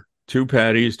cheeseburger, 2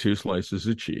 patties, 2 slices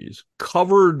of cheese,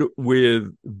 covered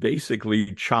with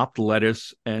basically chopped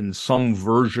lettuce and some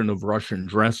version of Russian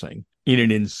dressing in an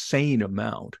insane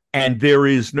amount. And there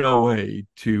is no way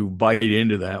to bite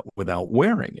into that without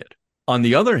wearing it. On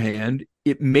the other hand,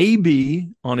 it may be,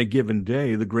 on a given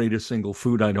day, the greatest single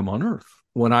food item on earth.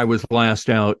 When I was last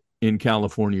out in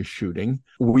California shooting,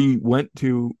 we went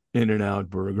to In-N-Out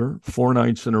Burger 4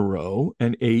 nights in a row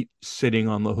and ate sitting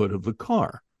on the hood of the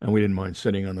car. And we didn't mind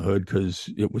sitting on the hood because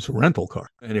it was a rental car.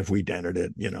 And if we dented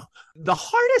it, you know. The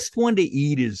hardest one to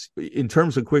eat is, in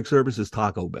terms of quick service, is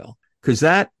Taco Bell, because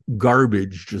that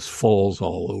garbage just falls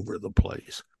all over the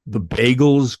place. The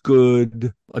bagel's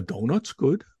good. A donut's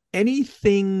good.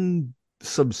 Anything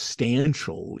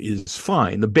substantial is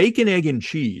fine. The bacon, egg, and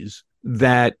cheese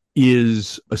that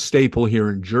is a staple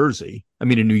here in Jersey. I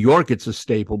mean, in New York, it's a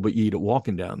staple, but you eat it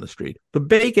walking down the street. The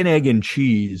bacon, egg, and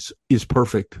cheese is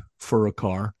perfect for a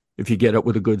car. If you get it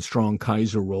with a good, strong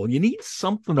Kaiser roll, you need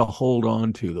something to hold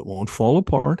on to that won't fall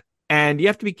apart. And you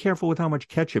have to be careful with how much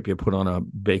ketchup you put on a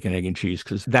bacon, egg, and cheese,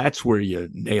 because that's where you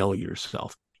nail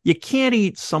yourself. You can't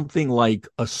eat something like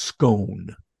a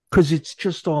scone because it's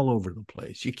just all over the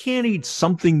place. You can't eat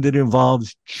something that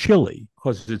involves chili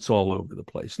because it's all over the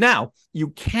place. Now,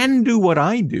 you can do what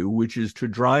I do, which is to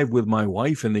drive with my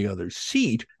wife in the other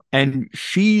seat, and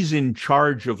she's in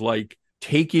charge of like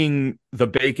taking the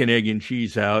bacon, egg, and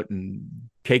cheese out and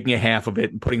taking a half of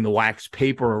it and putting the wax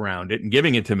paper around it and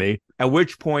giving it to me, at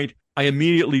which point I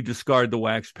immediately discard the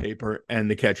wax paper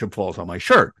and the ketchup falls on my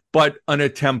shirt. But an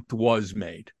attempt was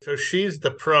made. So she's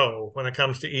the pro when it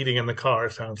comes to eating in the car,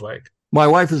 sounds like. My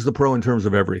wife is the pro in terms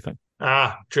of everything.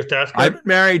 Just ask her. I've been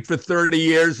married for 30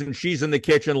 years and she's in the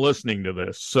kitchen listening to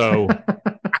this. So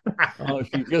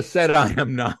she just said I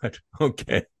am not.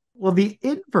 Okay. Well, the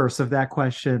inverse of that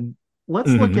question, let's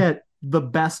look at the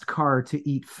best car to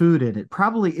eat food in. It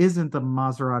probably isn't the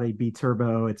Maserati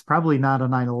B-Turbo. It's probably not a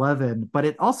 911, but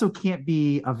it also can't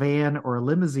be a van or a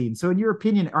limousine. So in your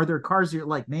opinion, are there cars you're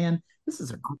like, man, this is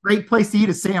a great place to eat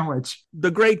a sandwich? The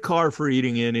great car for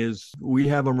eating in is we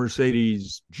have a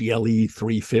Mercedes GLE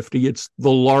 350. It's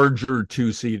the larger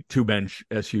two-bench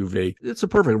SUV. It's a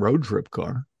perfect road trip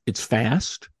car. It's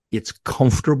fast. It's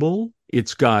comfortable.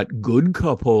 It's got good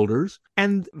cup holders.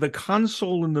 And the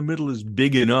console in the middle is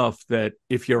big enough that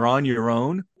if you're on your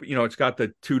own, it's got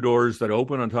the two doors that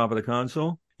open on top of the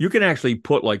console. You can actually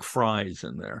put like fries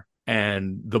in there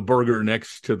and the burger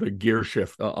next to the gear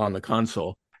shift on the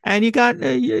console. And you got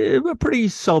a pretty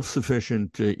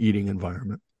self-sufficient eating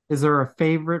environment. Is there a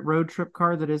favorite road trip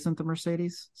car that isn't the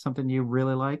Mercedes? Something you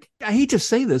really like? I hate to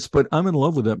say this, but I'm in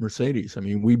love with that Mercedes. I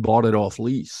mean, we bought it off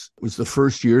lease. It was the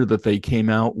first year that they came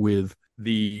out with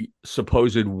the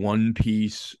supposed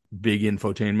one-piece big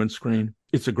infotainment screen.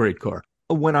 It's a great car.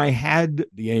 When I had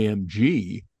the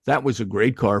AMG, that was a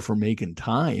great car for making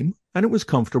time. And it was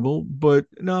comfortable. But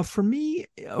no, for me,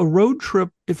 a road trip,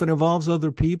 if it involves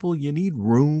other people, you need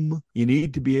room. You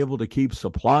need to be able to keep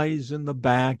supplies in the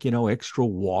back, extra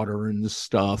water and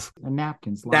stuff. And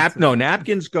napkins.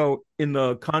 Napkins go in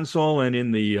the console and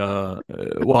in the,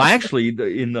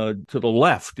 to the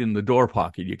left in the door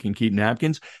pocket. You can keep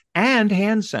napkins and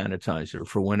hand sanitizer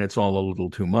for when it's all a little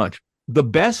too much. The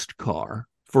best car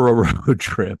for a road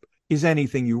trip is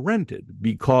anything you rented,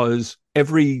 because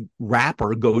every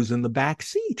wrapper goes in the back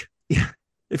seat.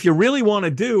 If you really want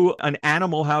to do an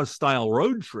Animal House style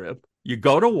road trip, you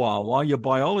go to Wawa, you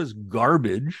buy all this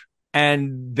garbage,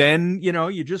 and then,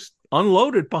 you just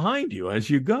unload it behind you as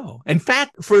you go. In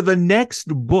fact, for the next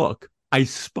book, I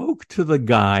spoke to the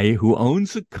guy who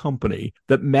owns a company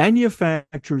that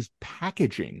manufactures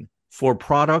packaging for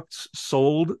products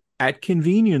sold at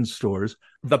convenience stores.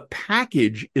 The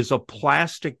package is a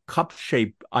plastic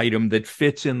cup-shaped item that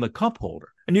fits in the cup holder.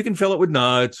 And you can fill it with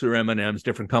nuts or M&Ms.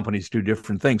 Different companies do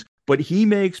different things. But he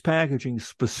makes packaging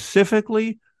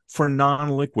specifically for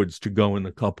non-liquids to go in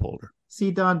the cup holder.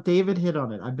 See, Don, David hit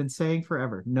on it. I've been saying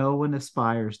forever, no one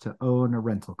aspires to own a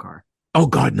rental car. Oh,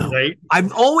 God, no. Right?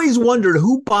 I've always wondered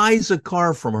who buys a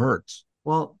car from Hertz.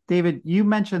 Well, David, you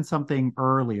mentioned something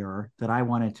earlier that I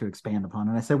wanted to expand upon.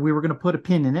 And I said we were going to put a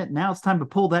pin in it. Now it's time to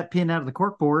pull that pin out of the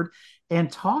corkboard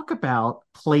and talk about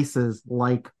places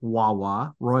like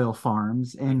Wawa, Royal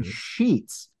Farms, and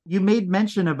Sheetz. You made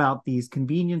mention about these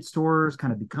convenience stores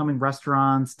kind of becoming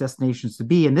restaurants, destinations to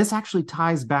be. And this actually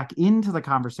ties back into the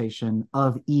conversation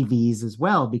of EVs as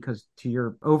well, because to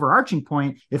your overarching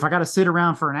point, if I got to sit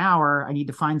around for an hour, I need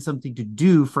to find something to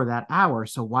do for that hour.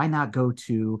 So why not go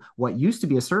to what used to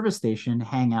be a service station,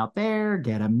 hang out there,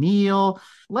 get a meal?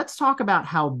 Let's talk about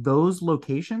how those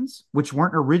locations, which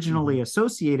weren't originally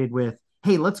associated with,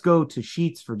 hey, let's go to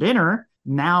Sheetz for dinner,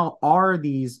 now are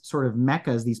these sort of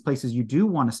meccas, these places you do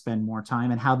want to spend more time,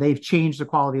 and how they've changed the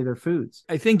quality of their foods.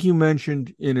 I think you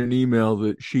mentioned in an email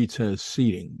that Sheetz has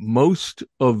seating. Most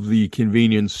of the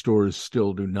convenience stores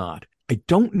still do not. I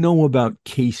don't know about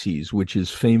Casey's, which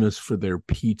is famous for their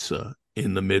pizza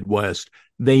in the Midwest.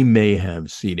 They may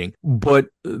have seating, but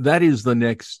that is the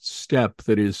next step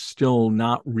that is still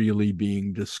not really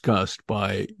being discussed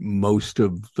by most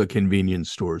of the convenience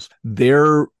stores.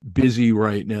 They're busy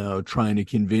right now trying to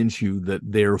convince you that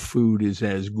their food is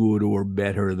as good or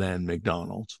better than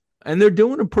McDonald's. And they're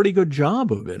doing a pretty good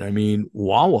job of it. I mean,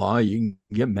 Wawa, you can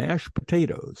get mashed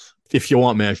potatoes if you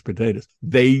want mashed potatoes.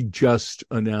 They just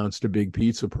announced a big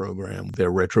pizza program.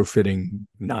 They're retrofitting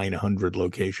 900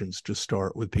 locations to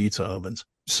start with pizza ovens.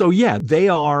 So, yeah, they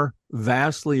are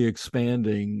vastly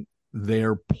expanding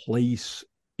their place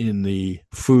in the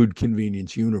food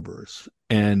convenience universe.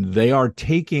 And they are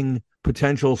taking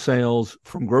potential sales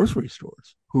from grocery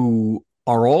stores who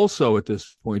are also at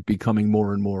this point becoming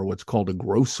more and more what's called a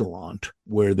grocerant,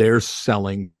 where they're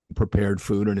selling prepared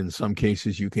food, and in some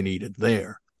cases you can eat it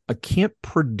there. I can't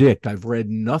predict. I've read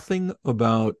nothing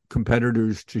about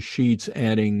competitors to Sheetz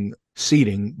adding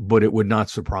seating, but it would not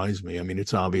surprise me. I mean,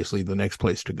 it's obviously the next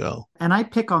place to go. And I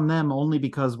pick on them only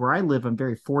because where I live, I'm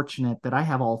very fortunate that I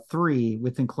have all three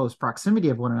within close proximity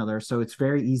of one another. So it's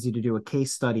very easy to do a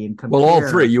case study and compare. Well, all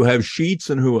three. You have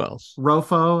Sheetz and who else?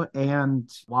 Rofo and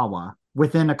Wawa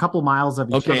within a couple miles of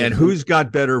each other. Okay, and who's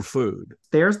got better food?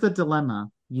 There's the dilemma.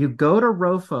 You go to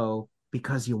Rofo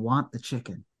because you want the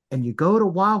chicken, and you go to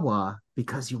Wawa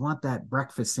because you want that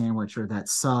breakfast sandwich or that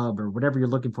sub or whatever you're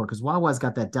looking for. Because Wawa's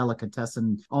got that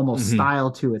delicatessen almost Mm-hmm.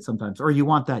 style to it sometimes, or you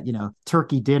want that,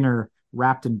 turkey dinner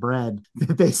wrapped in bread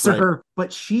that they Right. serve.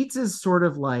 But Sheets is sort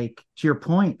of like, to your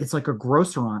point, it's like a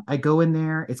grocerant. I go in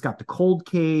there, it's got the cold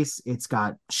case, it's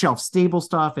got shelf stable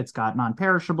stuff, it's got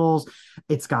non-perishables,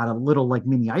 it's got a little like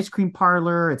mini ice cream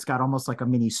parlor, it's got almost like a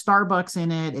mini Starbucks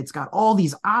in it, it's got all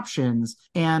these options.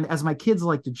 And as my kids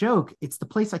like to joke, it's the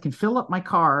place I can fill up my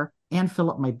car and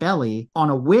fill up my belly on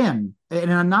a whim.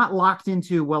 And I'm not locked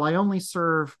into, well, I only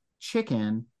serve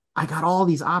chicken. I got all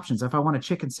these options. If I want a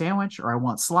chicken sandwich or I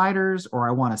want sliders or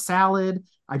I want a salad,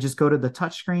 I just go to the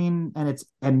touchscreen and it's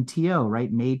MTO,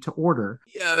 right? Made to order.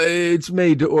 Yeah, it's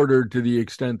made to order to the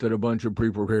extent that a bunch of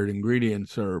pre-prepared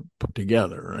ingredients are put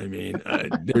together. I mean,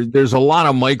 there's a lot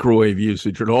of microwave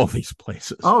usage at all these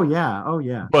places. Oh, yeah. Oh,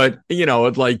 yeah. But,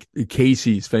 it's like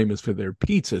Casey's famous for their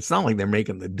pizza. It's not like they're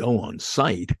making the dough on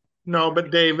site. No, but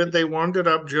David, they warmed it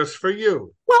up just for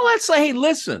you. Well, let's say, hey,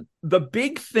 listen, the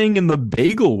big thing in the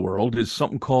bagel world is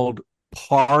something called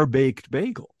par-baked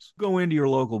bagels. Go into your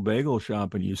local bagel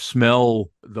shop and you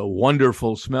smell the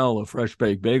wonderful smell of fresh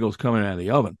baked bagels coming out of the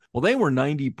oven. Well, they were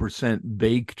 90%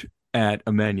 baked at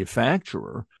a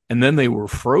manufacturer, and then they were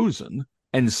frozen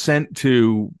and sent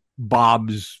to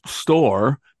Bob's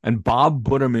store, and Bob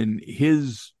put them in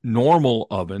his normal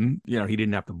oven. He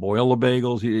didn't have to boil the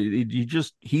bagels. He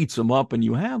just heats them up and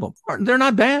you have them. They're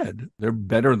not bad. They're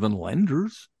better than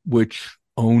Lender's, which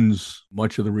owns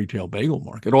much of the retail bagel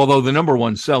market. Although the number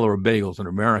one seller of bagels in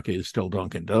America is still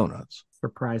Dunkin' Donuts.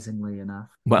 Surprisingly enough.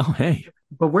 Well, hey.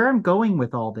 But where I'm going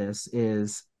with all this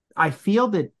is I feel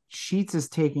that Sheets is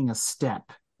taking a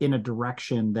step in a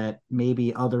direction that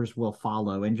maybe others will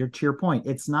follow. And to your point,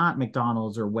 it's not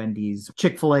McDonald's or Wendy's,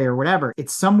 Chick-fil-A or whatever.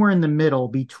 It's somewhere in the middle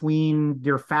between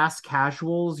your fast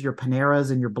casuals, your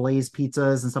Paneras and your Blaze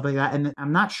pizzas and stuff like that. And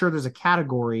I'm not sure there's a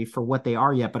category for what they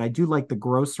are yet, but I do like the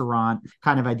grocerant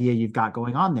kind of idea you've got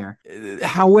going on there.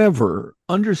 However,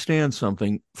 understand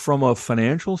something from a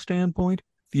financial standpoint,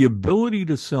 the ability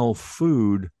to sell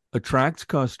food attracts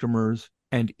customers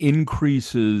and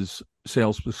increases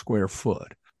sales per square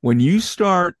foot. When you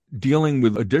start dealing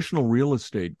with additional real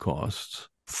estate costs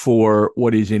for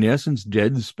what is in essence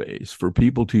dead space for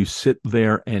people to sit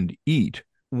there and eat,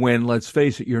 when, let's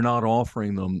face it, you're not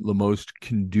offering them the most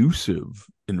conducive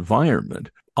environment,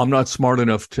 I'm not smart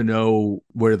enough to know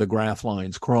where the graph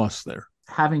lines cross there.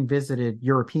 Having visited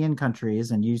European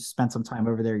countries, and you spent some time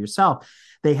over there yourself,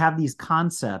 they have these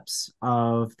concepts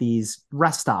of these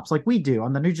rest stops like we do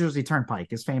on the New Jersey Turnpike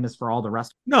is famous for all the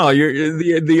rest. No,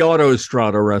 the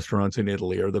Autostrada restaurants in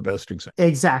Italy are the best example.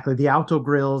 Exactly. The Auto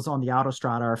Grills on the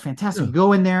Autostrada are fantastic. Yeah. You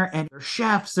go in there and they're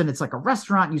chefs and it's like a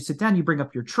restaurant. You sit down, you bring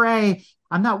up your tray.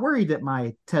 I'm not worried that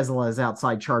my Tesla is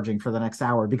outside charging for the next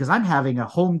hour because I'm having a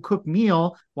home cooked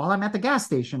meal while I'm at the gas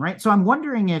station, right? So I'm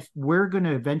wondering if we're going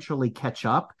to eventually catch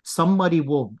up. Somebody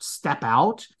will step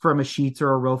out from a Sheetz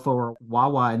or a Rofo or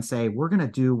Wawa and say, we're going to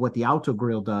do what the Auto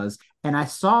Grill does. And I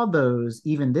saw those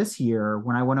even this year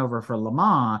when I went over for Le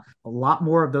Mans. A lot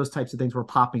more of those types of things were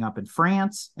popping up in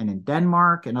France and in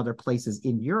Denmark and other places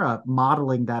in Europe,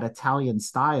 modeling that Italian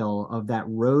style of that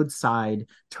roadside,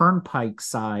 turnpike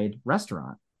side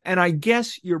restaurant. And I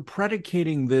guess you're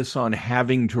predicating this on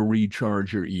having to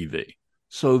recharge your EV.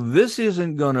 So this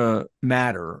isn't going to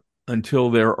matter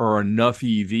until there are enough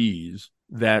EVs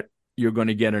that you're going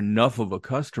to get enough of a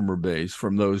customer base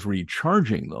from those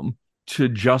recharging them to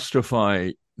justify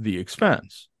the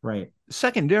expense. Right.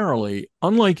 Secondarily,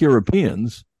 unlike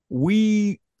Europeans,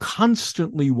 we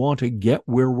constantly want to get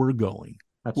where we're going.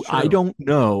 That's true. I don't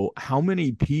know how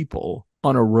many people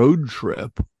on a road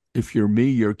trip, if you're me,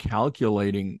 you're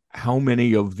calculating how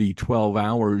many of the 12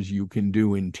 hours you can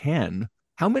do in 10.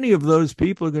 How many of those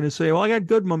people are going to say, well, I got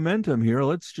good momentum here.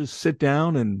 Let's just sit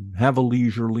down and have a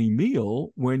leisurely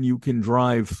meal when you can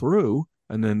drive through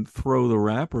and then throw the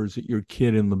wrappers at your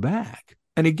kid in the back.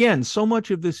 And again, so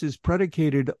much of this is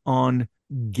predicated on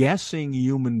guessing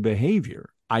human behavior.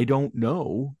 I don't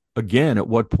know, again, at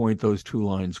what point those two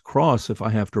lines cross if I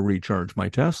have to recharge my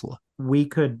Tesla. We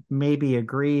could maybe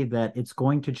agree that it's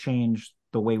going to change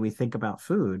the way we think about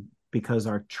food because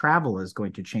our travel is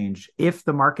going to change if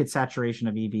the market saturation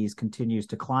of EVs continues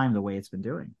to climb the way it's been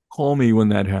doing. Call me when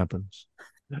that happens.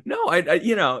 No, I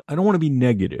don't want to be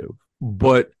negative,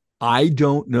 but I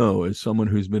don't know, as someone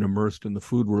who's been immersed in the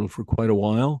food world for quite a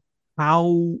while,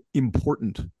 how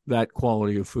important that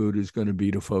quality of food is going to be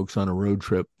to folks on a road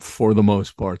trip for the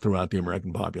most part throughout the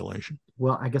American population.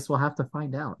 Well, I guess we'll have to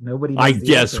find out. Nobody I knows the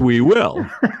guess answer. we will.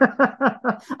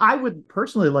 I would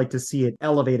personally like to see it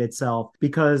elevate itself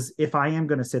because if I am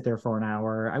going to sit there for an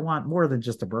hour, I want more than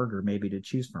just a burger maybe to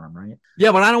choose from, right?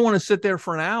 Yeah, but I don't want to sit there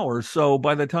for an hour. So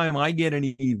by the time I get an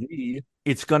EV,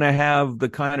 it's going to have the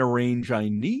kind of range I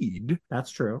need.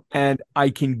 That's true. And I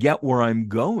can get where I'm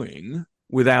going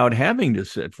without having to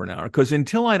sit for an hour. Because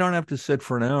until I don't have to sit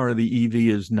for an hour, the EV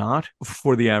is not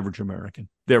for the average American.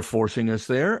 They're forcing us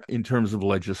there in terms of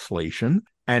legislation.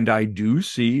 And I do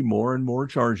see more and more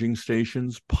charging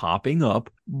stations popping up.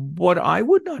 But I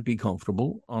would not be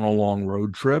comfortable on a long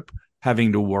road trip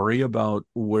having to worry about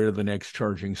where the next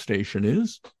charging station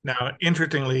is. Now,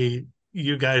 interestingly,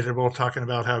 you guys are both talking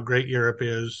about how great Europe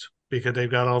is because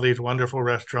they've got all these wonderful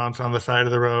restaurants on the side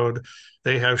of the road.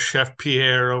 They have Chef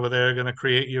Pierre over there going to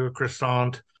create you a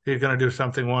croissant. He's going to do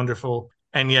something wonderful.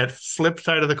 And yet, flip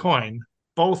side of the coin,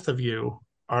 both of you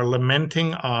are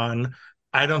lamenting on,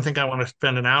 I don't think I want to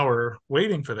spend an hour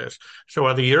waiting for this. So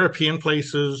are the European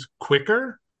places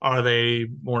quicker? Are they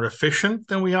more efficient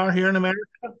than we are here in America?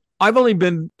 I've only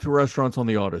been to restaurants on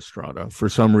the Autostrada. For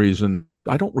some reason,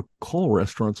 I don't recall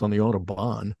restaurants on the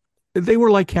Autobahn. They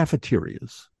were like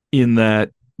cafeterias in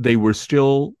that they were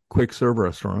still quick serve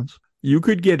restaurants. You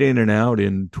could get in and out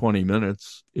in 20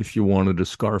 minutes if you wanted to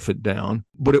scarf it down,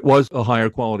 but it was a higher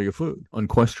quality of food,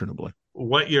 unquestionably.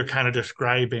 What you're kind of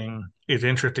describing is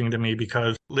interesting to me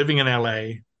because living in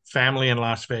LA, family in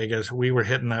Las Vegas, we were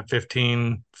hitting that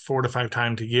 4 to 5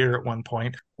 times a year at one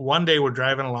point. One day we're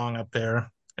driving along up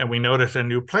there and we notice a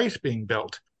new place being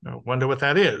built. I wonder what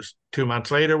that is. 2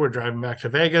 months later, we're driving back to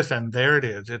Vegas and there it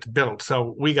is. It's built.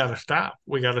 So we got to stop.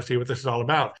 We got to see what this is all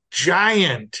about.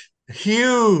 Giant,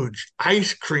 huge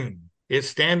ice cream is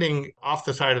standing off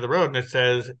the side of the road and it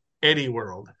says Eddie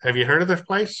World. Have you heard of this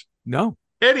place? No.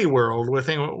 Eddie World. We're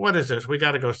thinking, what is this? We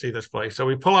got to go see this place. So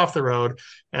we pull off the road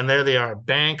and there they are,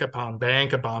 bank upon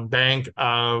bank upon bank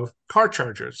of car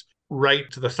chargers.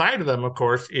 Right to the side of them, of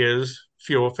course, is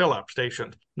fuel fill-up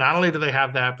stations. Not only do they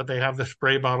have that, but they have the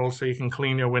spray bottles so you can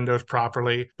clean your windows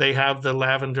properly. They have the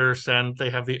lavender scent.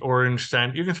 They have the orange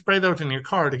scent. You can spray those in your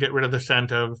car to get rid of the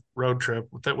scent of road trip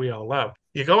that we all love.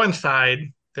 You go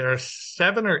inside, there are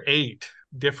 7 or 8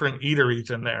 different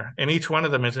eateries in there, and each one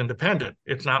of them is independent.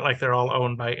 It's not like they're all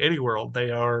owned by Eddie World. They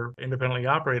are independently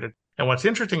operated. And what's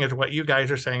interesting is what you guys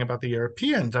are saying about the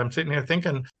Europeans. I'm sitting here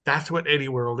thinking that's what Eddie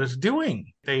World is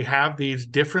doing. They have these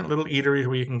different little eateries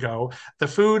where you can go. The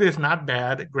food is not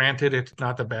bad. Granted, it's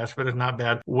not the best, but it's not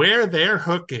bad. Where their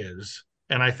hook is,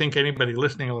 and I think anybody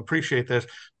listening will appreciate this,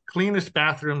 cleanest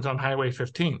bathrooms on Highway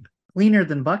 15. Cleaner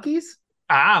than Buc-ee's?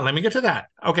 Let me get to that.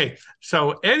 Okay,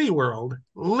 so Eddie World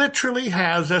literally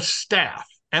has a staff,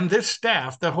 and this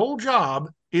staff, the whole job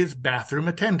is bathroom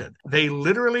attendant. They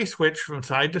literally switch from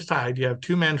side to side. You have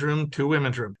 2 men's room, 2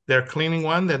 women's room. They're cleaning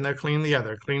one, then they're cleaning the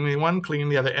other, cleaning one, cleaning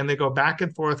the other, and they go back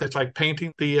and forth. It's like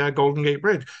painting the Golden Gate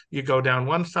Bridge. You go down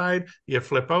one side, you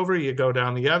flip over, you go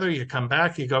down the other, you come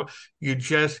back, you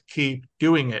just keep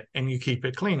doing it, and you keep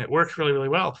it clean. It works really, really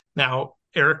well. Now,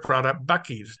 Eric brought up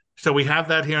Buc-ee's. So we have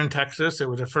that here in Texas. It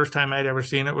was the first time I'd ever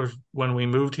seen it was when we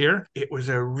moved here. It was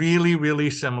a really,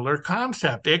 really similar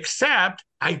concept, except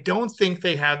I don't think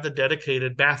they had the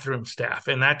dedicated bathroom staff,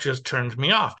 and that just turns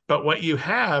me off. But what you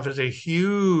have is a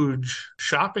huge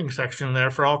shopping section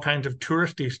there for all kinds of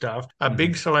touristy stuff, a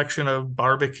big selection of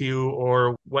barbecue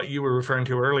or what you were referring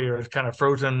to earlier as kind of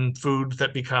frozen foods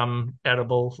that become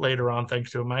edible later on thanks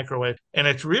to a microwave. And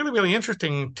it's really, really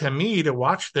interesting to me to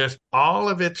watch this. All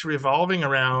of it's revolving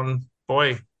around,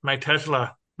 boy, my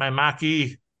Tesla, my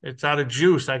Mach-E, it's out of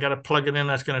juice. I got to plug it in.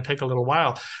 That's going to take a little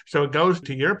while. So it goes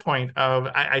to your point of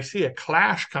I see a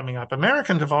clash coming up.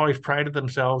 Americans have always prided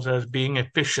themselves as being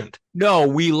efficient. No,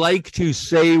 we like to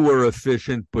say we're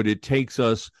efficient, but it takes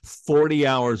us 40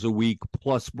 hours a week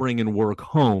plus bringing work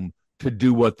home to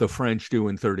do what the French do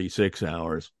in 36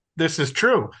 hours. This is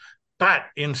true. But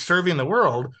in serving the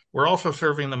world, we're also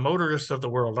serving the motorists of the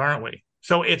world, aren't we?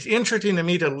 So it's interesting to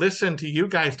me to listen to you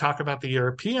guys talk about the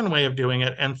European way of doing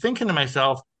it and thinking to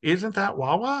myself, isn't that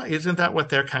Wawa? Isn't that what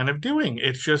they're kind of doing?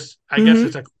 It's just, I guess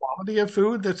it's a quality of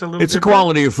food that's a little It's different. a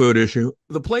quality of food issue.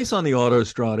 The place on the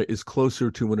Autostrada is closer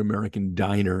to an American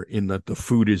diner in that the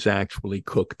food is actually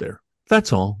cooked there.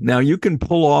 That's all. Now, you can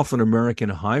pull off an American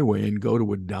highway and go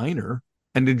to a diner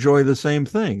and enjoy the same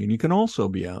thing. And you can also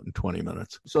be out in 20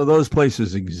 minutes. So those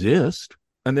places exist.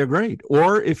 And they're great.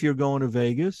 Or if you're going to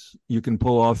Vegas, you can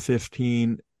pull off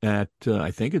 15 at, I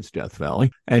think it's Death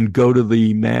Valley, and go to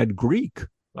the Mad Greek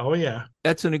Oh, yeah.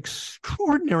 That's an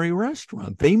extraordinary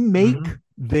restaurant. They make Hmm.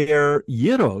 their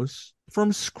gyros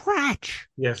from scratch.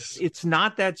 Yes. It's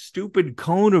not that stupid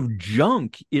cone of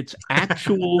junk. It's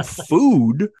actual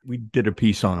food. We did a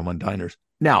piece on them on diners.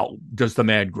 Now, does the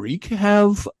Mad Greek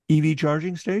have EV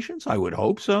charging stations? I would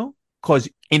hope so. Because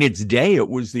in its day, it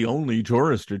was the only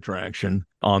tourist attraction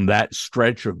on that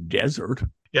stretch of desert.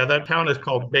 Yeah, that town is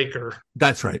called Baker.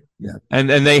 That's right. Yeah. And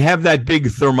they have that big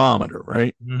thermometer,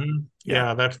 right? Hmm. Yeah.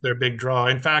 Yeah, that's their big draw.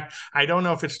 In fact, I don't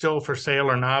know if it's still for sale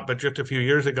or not, but just a few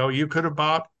years ago, you could have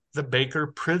bought the Baker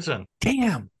prison.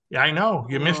 Damn. Yeah, I know.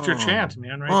 You missed your Oh, chance,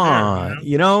 man, right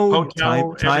there.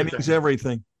 Hotel, timing's everything.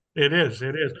 everything. It is.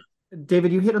 It is.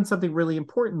 David, you hit on something really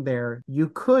important there. You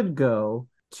could go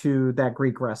to that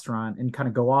Greek restaurant and kind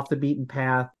of go off the beaten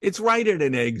path. It's right at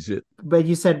an exit. But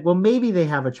you said, well, maybe they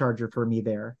have a charger for me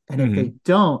there. And if they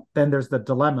don't, then there's the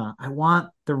dilemma. I want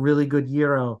the really good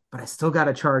Euro, but I still got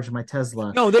to charge my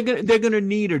Tesla. No, they're gonna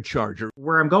need a charger.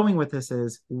 Where I'm going with this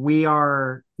is we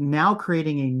are now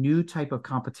creating a new type of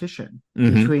competition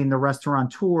Mhm. between the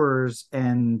restaurateurs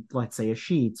and, let's say, a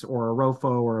Sheetz or a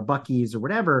Rofo or a Buc-ee's or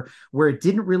whatever, where it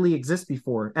didn't really exist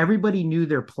before. Everybody knew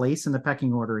their place in the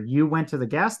pecking order. You went to the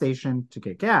gas station to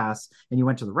get gas and you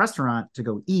went to the restaurant to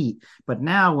go eat. But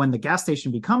now when the gas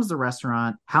station becomes the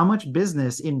restaurant, how much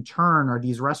business in turn are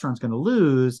these restaurants going to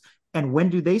lose? And when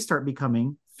do they start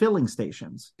becoming filling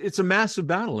stations? It's a massive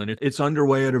battle, and it's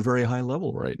underway at a very high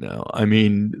level right now. I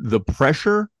mean, the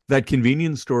pressure that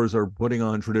convenience stores are putting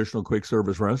on traditional quick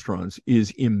service restaurants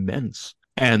is immense.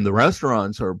 And the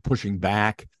restaurants are pushing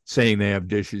back, saying they have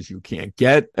dishes you can't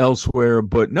get elsewhere.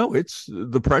 But no, it's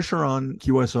the pressure on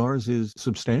QSRs is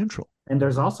substantial. And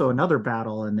there's also another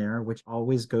battle in there, which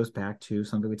always goes back to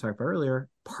something we talked about earlier,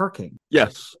 parking.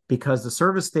 Yes. Because the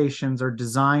service stations are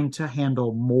designed to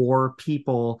handle more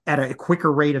people at a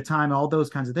quicker rate of time, all those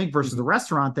kinds of things, versus the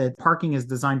restaurant that parking is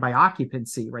designed by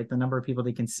occupancy, right? The number of people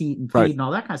they can seat and feed Right. and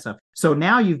all that kind of stuff. So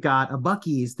now you've got a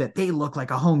Buc-ee's that they look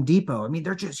like a Home Depot. I mean,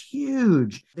 they're just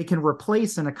huge. They can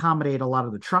replace and accommodate a lot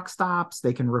of the truck stops.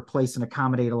 They can replace and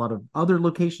accommodate a lot of other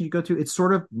locations you go to. It's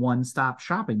sort of one-stop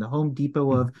shopping, the Home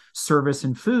Depot of service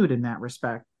and food in that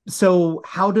respect. So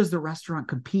how does the restaurant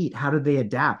compete? How do they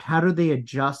adapt? How do they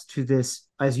adjust to this,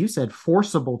 as you said,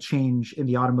 forcible change in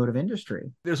the automotive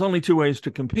industry? There's only two ways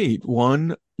to compete.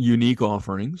 One, unique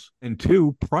offerings, and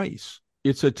two, price.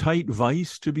 It's a tight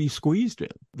vice to be squeezed in.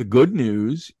 The good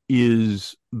news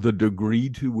is the degree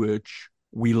to which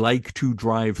we like to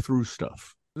drive through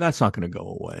stuff. That's not going to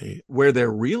go away. Where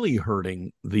they're really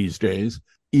hurting these days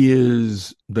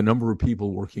is the number of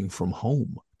people working from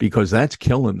home, because that's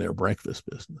killing their breakfast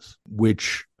business,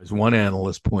 which, as one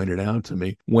analyst pointed out to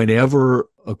me, whenever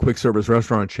a quick service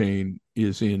restaurant chain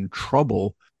is in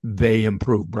trouble, they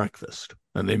improve breakfast.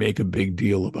 And they make a big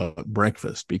deal about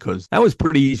breakfast because that was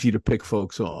pretty easy to pick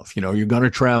folks off. You know, you're going to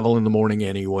travel in the morning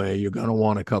anyway. You're going to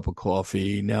want a cup of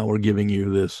coffee. Now we're giving you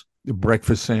this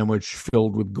breakfast sandwich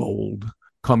filled with gold.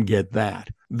 Come get that.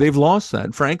 They've lost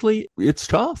that. Frankly, it's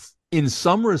tough. In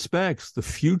some respects, the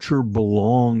future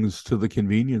belongs to the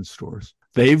convenience stores.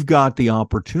 They've got the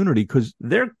opportunity because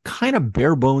they're kind of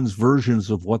bare bones versions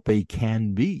of what they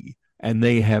can be. And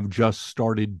they have just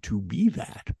started to be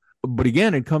that. But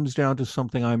again, it comes down to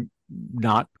something I'm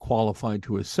not qualified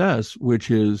to assess, which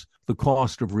is the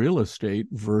cost of real estate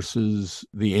versus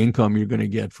the income you're going to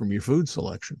get from your food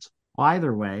selections. Well,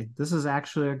 either way, this is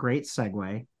actually a great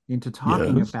segue into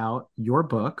talking Yes. about your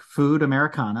book, Food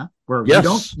Americana, where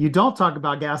Yes. you don't talk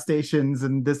about gas stations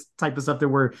and this type of stuff that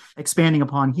we're expanding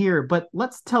upon here. But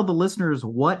let's tell the listeners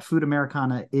what Food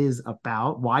Americana is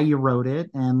about, why you wrote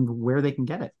it, and where they can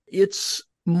get it. It's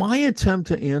my attempt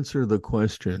to answer the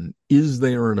question, is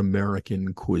there an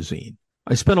American cuisine?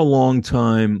 I spent a long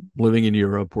time living in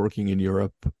Europe, working in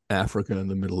Europe, Africa, and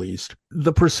the Middle East.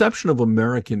 The perception of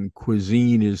American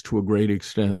cuisine is to a great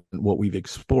extent what we've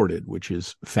exported, which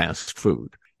is fast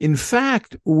food. In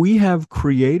fact, we have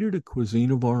created a cuisine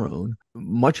of our own,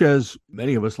 much as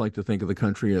many of us like to think of the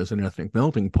country as an ethnic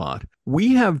melting pot.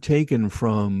 We have taken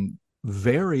from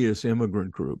various immigrant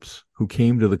groups who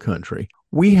came to the country,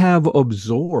 we have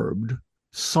absorbed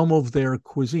some of their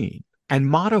cuisine and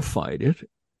modified it,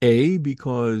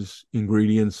 because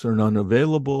ingredients are not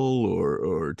available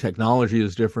or technology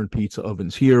is different. Pizza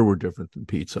ovens here were different than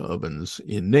pizza ovens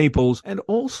in Naples, and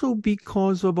also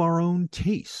because of our own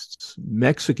tastes.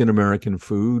 Mexican-American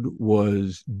food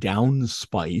was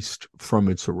downspiced from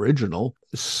its original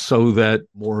so that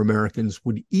more Americans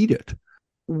would eat it.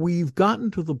 We've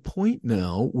gotten to the point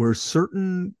now where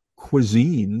certain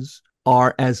cuisines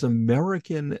are as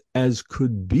American as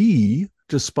could be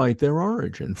despite their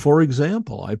origin. For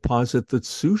example, I posit that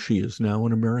sushi is now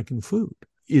an American food.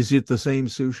 Is it the same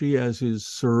sushi as is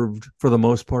served for the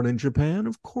most part in Japan?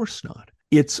 Of course not.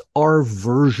 It's our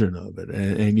version of it.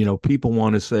 And people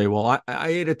want to say, well, I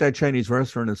ate at that Chinese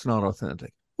restaurant. It's not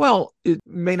authentic. Well, it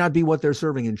may not be what they're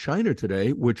serving in China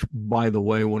today, which, by the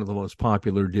way, one of the most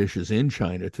popular dishes in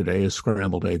China today is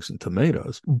scrambled eggs and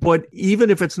tomatoes. But even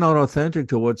if it's not authentic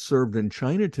to what's served in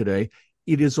China today,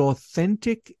 it is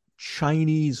authentic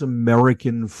Chinese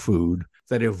American food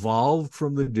that evolved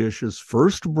from the dishes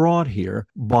first brought here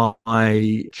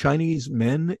by Chinese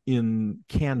men in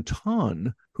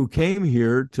Canton who came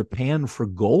here to pan for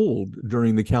gold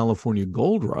during the California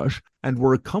gold rush and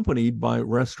were accompanied by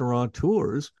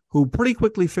restaurateurs who pretty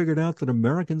quickly figured out that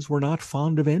Americans were not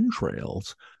fond of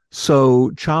entrails.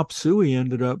 So chop suey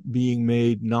ended up being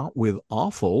made not with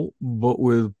offal, but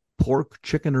with pork,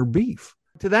 chicken, or beef.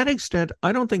 To that extent,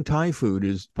 I don't think Thai food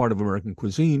is part of American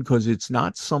cuisine because it's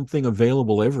not something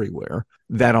available everywhere,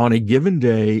 that on a given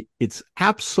day, it's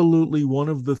absolutely one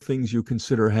of the things you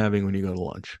consider having when you go to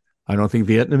lunch. I don't think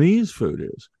Vietnamese food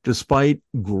is, despite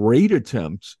great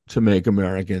attempts to make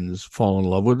Americans fall in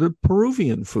love with it.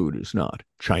 Peruvian food is not.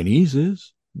 Chinese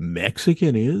is.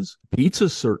 Mexican is. Pizza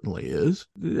certainly is.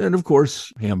 And of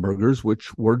course, hamburgers,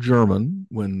 which were German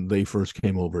when they first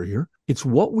came over here. It's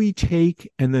what we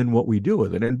take and then what we do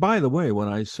with it. And by the way, when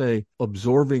I say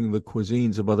absorbing the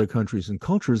cuisines of other countries and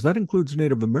cultures, that includes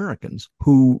Native Americans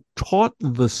who taught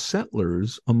the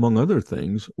settlers, among other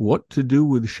things, what to do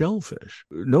with shellfish.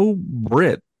 No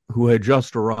Brit who had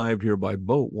just arrived here by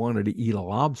boat wanted to eat a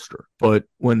lobster. But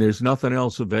when there's nothing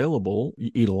else available,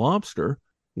 you eat a lobster.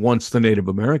 Once the Native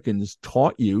Americans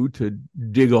taught you to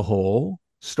dig a hole,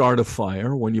 start a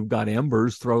fire, when you've got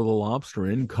embers, throw the lobster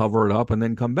in, cover it up, and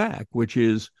then come back, which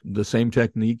is the same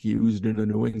technique used in a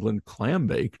New England clam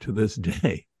bake to this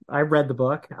day. I read the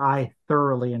book. I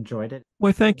thoroughly enjoyed it.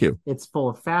 Why, thank you. It's full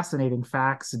of fascinating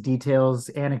facts, details,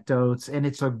 anecdotes, and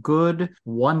it's a good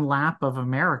one lap of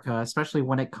America, especially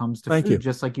when it comes to Thank food, you.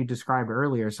 just like you described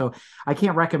earlier. So I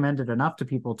can't recommend it enough to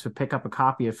people to pick up a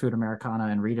copy of Food Americana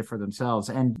and read it for themselves.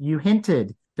 And you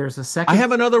hinted there's a second. I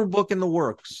have another book in the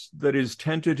works that is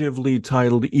tentatively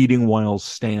titled Eating While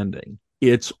Standing.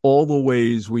 It's all the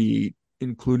ways we eat,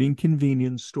 including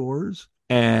convenience stores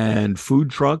and food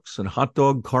trucks and hot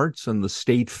dog carts and the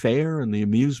state fair and the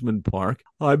amusement park.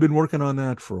 I've been working on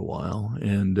that for a while,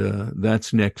 and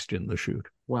that's next in the chute.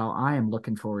 Well, I am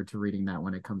looking forward to reading that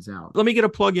when it comes out. Let me get a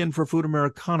plug in for Food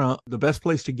Americana. The best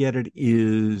place to get it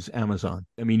is Amazon.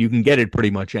 I mean, you can get it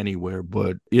pretty much anywhere,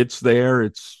 but it's there.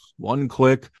 It's one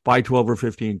click, buy 12 or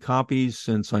 15 copies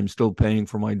since I'm still paying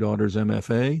for my daughter's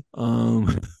MFA.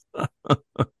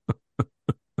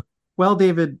 Well,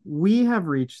 David, we have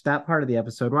reached that part of the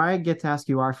episode where I get to ask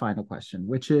you our final question,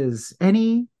 which is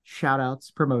any shout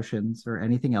outs, promotions, or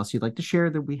anything else you'd like to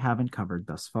share that we haven't covered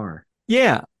thus far?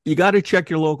 Yeah, you got to check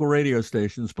your local radio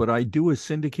stations, but I do a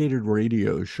syndicated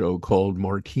radio show called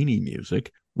Martini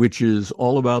Music, which is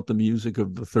all about the music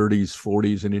of the 30s,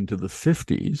 40s, and into the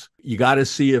 50s. You got to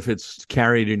see if it's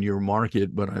carried in your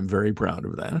market, but I'm very proud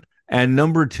of that. And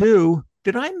number two,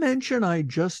 did I mention I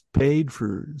just paid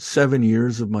for 7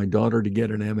 years of my daughter to get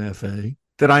an MFA?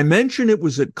 Did I mention it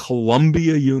was at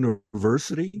Columbia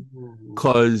University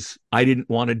because I didn't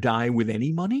want to die with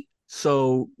any money?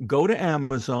 So go to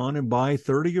Amazon and buy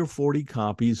 30 or 40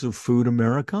 copies of Food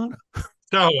Americana.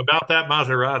 So about that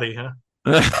Maserati, huh?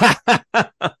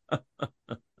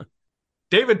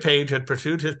 David Page had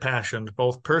pursued his passions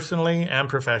both personally and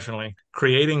professionally,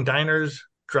 creating diners,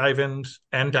 drive-ins,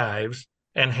 and dives,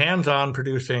 and hands-on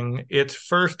producing its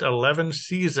first 11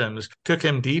 seasons took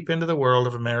him deep into the world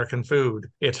of American food,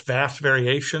 its vast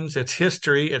variations, its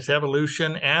history, its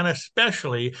evolution, and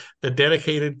especially the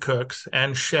dedicated cooks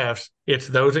and chefs. It's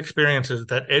those experiences,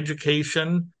 that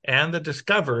education and the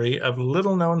discovery of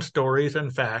little-known stories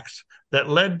and facts that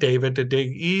led David to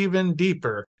dig even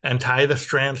deeper and tie the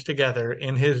strands together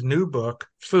in his new book,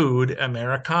 Food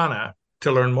Americana.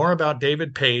 To learn more about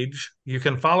David Page, you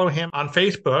can follow him on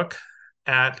Facebook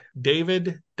at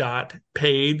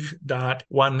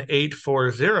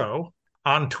david.page.1840,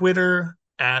 on Twitter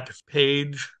at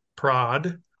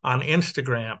pageprod, on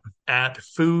Instagram at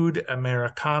Food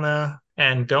Americana,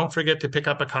 and don't forget to pick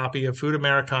up a copy of Food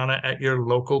Americana at your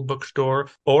local bookstore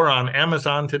or on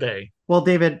Amazon today. Well,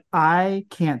 David, I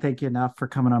can't thank you enough for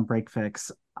coming on Break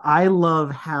Fix. I love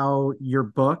how your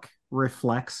book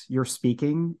reflects your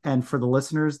speaking. And for the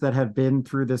listeners that have been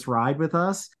through this ride with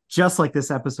us, Just like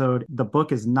this episode, the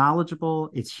book is knowledgeable,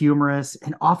 it's humorous,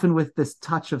 and often with this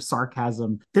touch of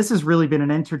sarcasm. This has really been an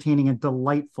entertaining and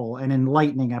delightful and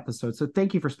enlightening episode. So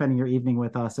thank you for spending your evening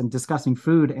with us and discussing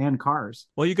food and cars.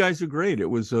 Well, you guys are great. It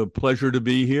was a pleasure to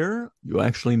be here. You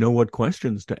actually know what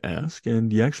questions to ask,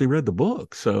 and you actually read the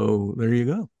book. So there you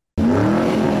go.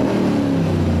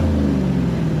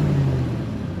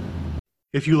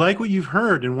 If you like what you've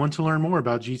heard and want to learn more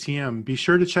about GTM, be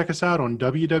sure to check us out on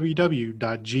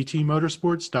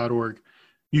www.gtmotorsports.org.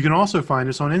 You can also find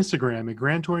us on Instagram at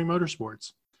Grand Touring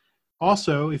Motorsports.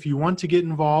 Also, if you want to get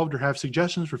involved or have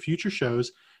suggestions for future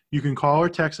shows, you can call or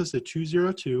text us at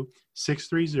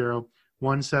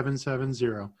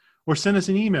 202-630-1770 or send us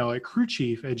an email at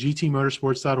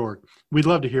crewchief@gtmotorsports.org. We'd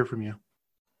love to hear from you.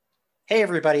 Hey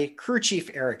everybody, Crew Chief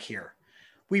Eric here.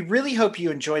 We really hope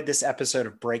you enjoyed this episode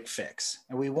of Break Fix,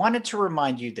 and we wanted to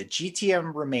remind you that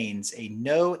GTM remains a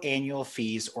no annual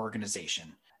fees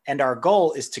organization, and our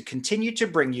goal is to continue to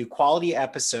bring you quality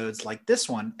episodes like this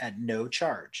one at no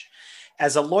charge.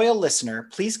 As a loyal listener,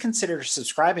 please consider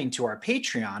subscribing to our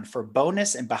Patreon for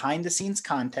bonus and behind-the-scenes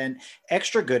content,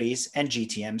 extra goodies, and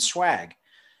GTM swag.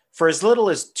 For as little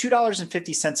as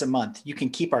 $2.50 a month, you can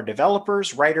keep our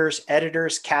developers, writers,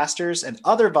 editors, casters, and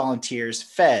other volunteers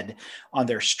fed on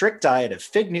their strict diet of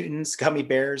Fig Newtons, gummy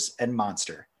bears, and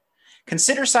Monster.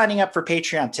 Consider signing up for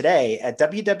Patreon today at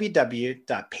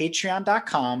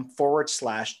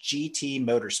www.patreon.com/GT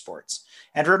Motorsports.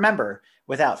 And remember,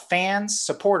 without fans,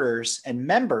 supporters, and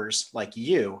members like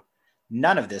you,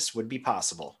 none of this would be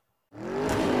possible.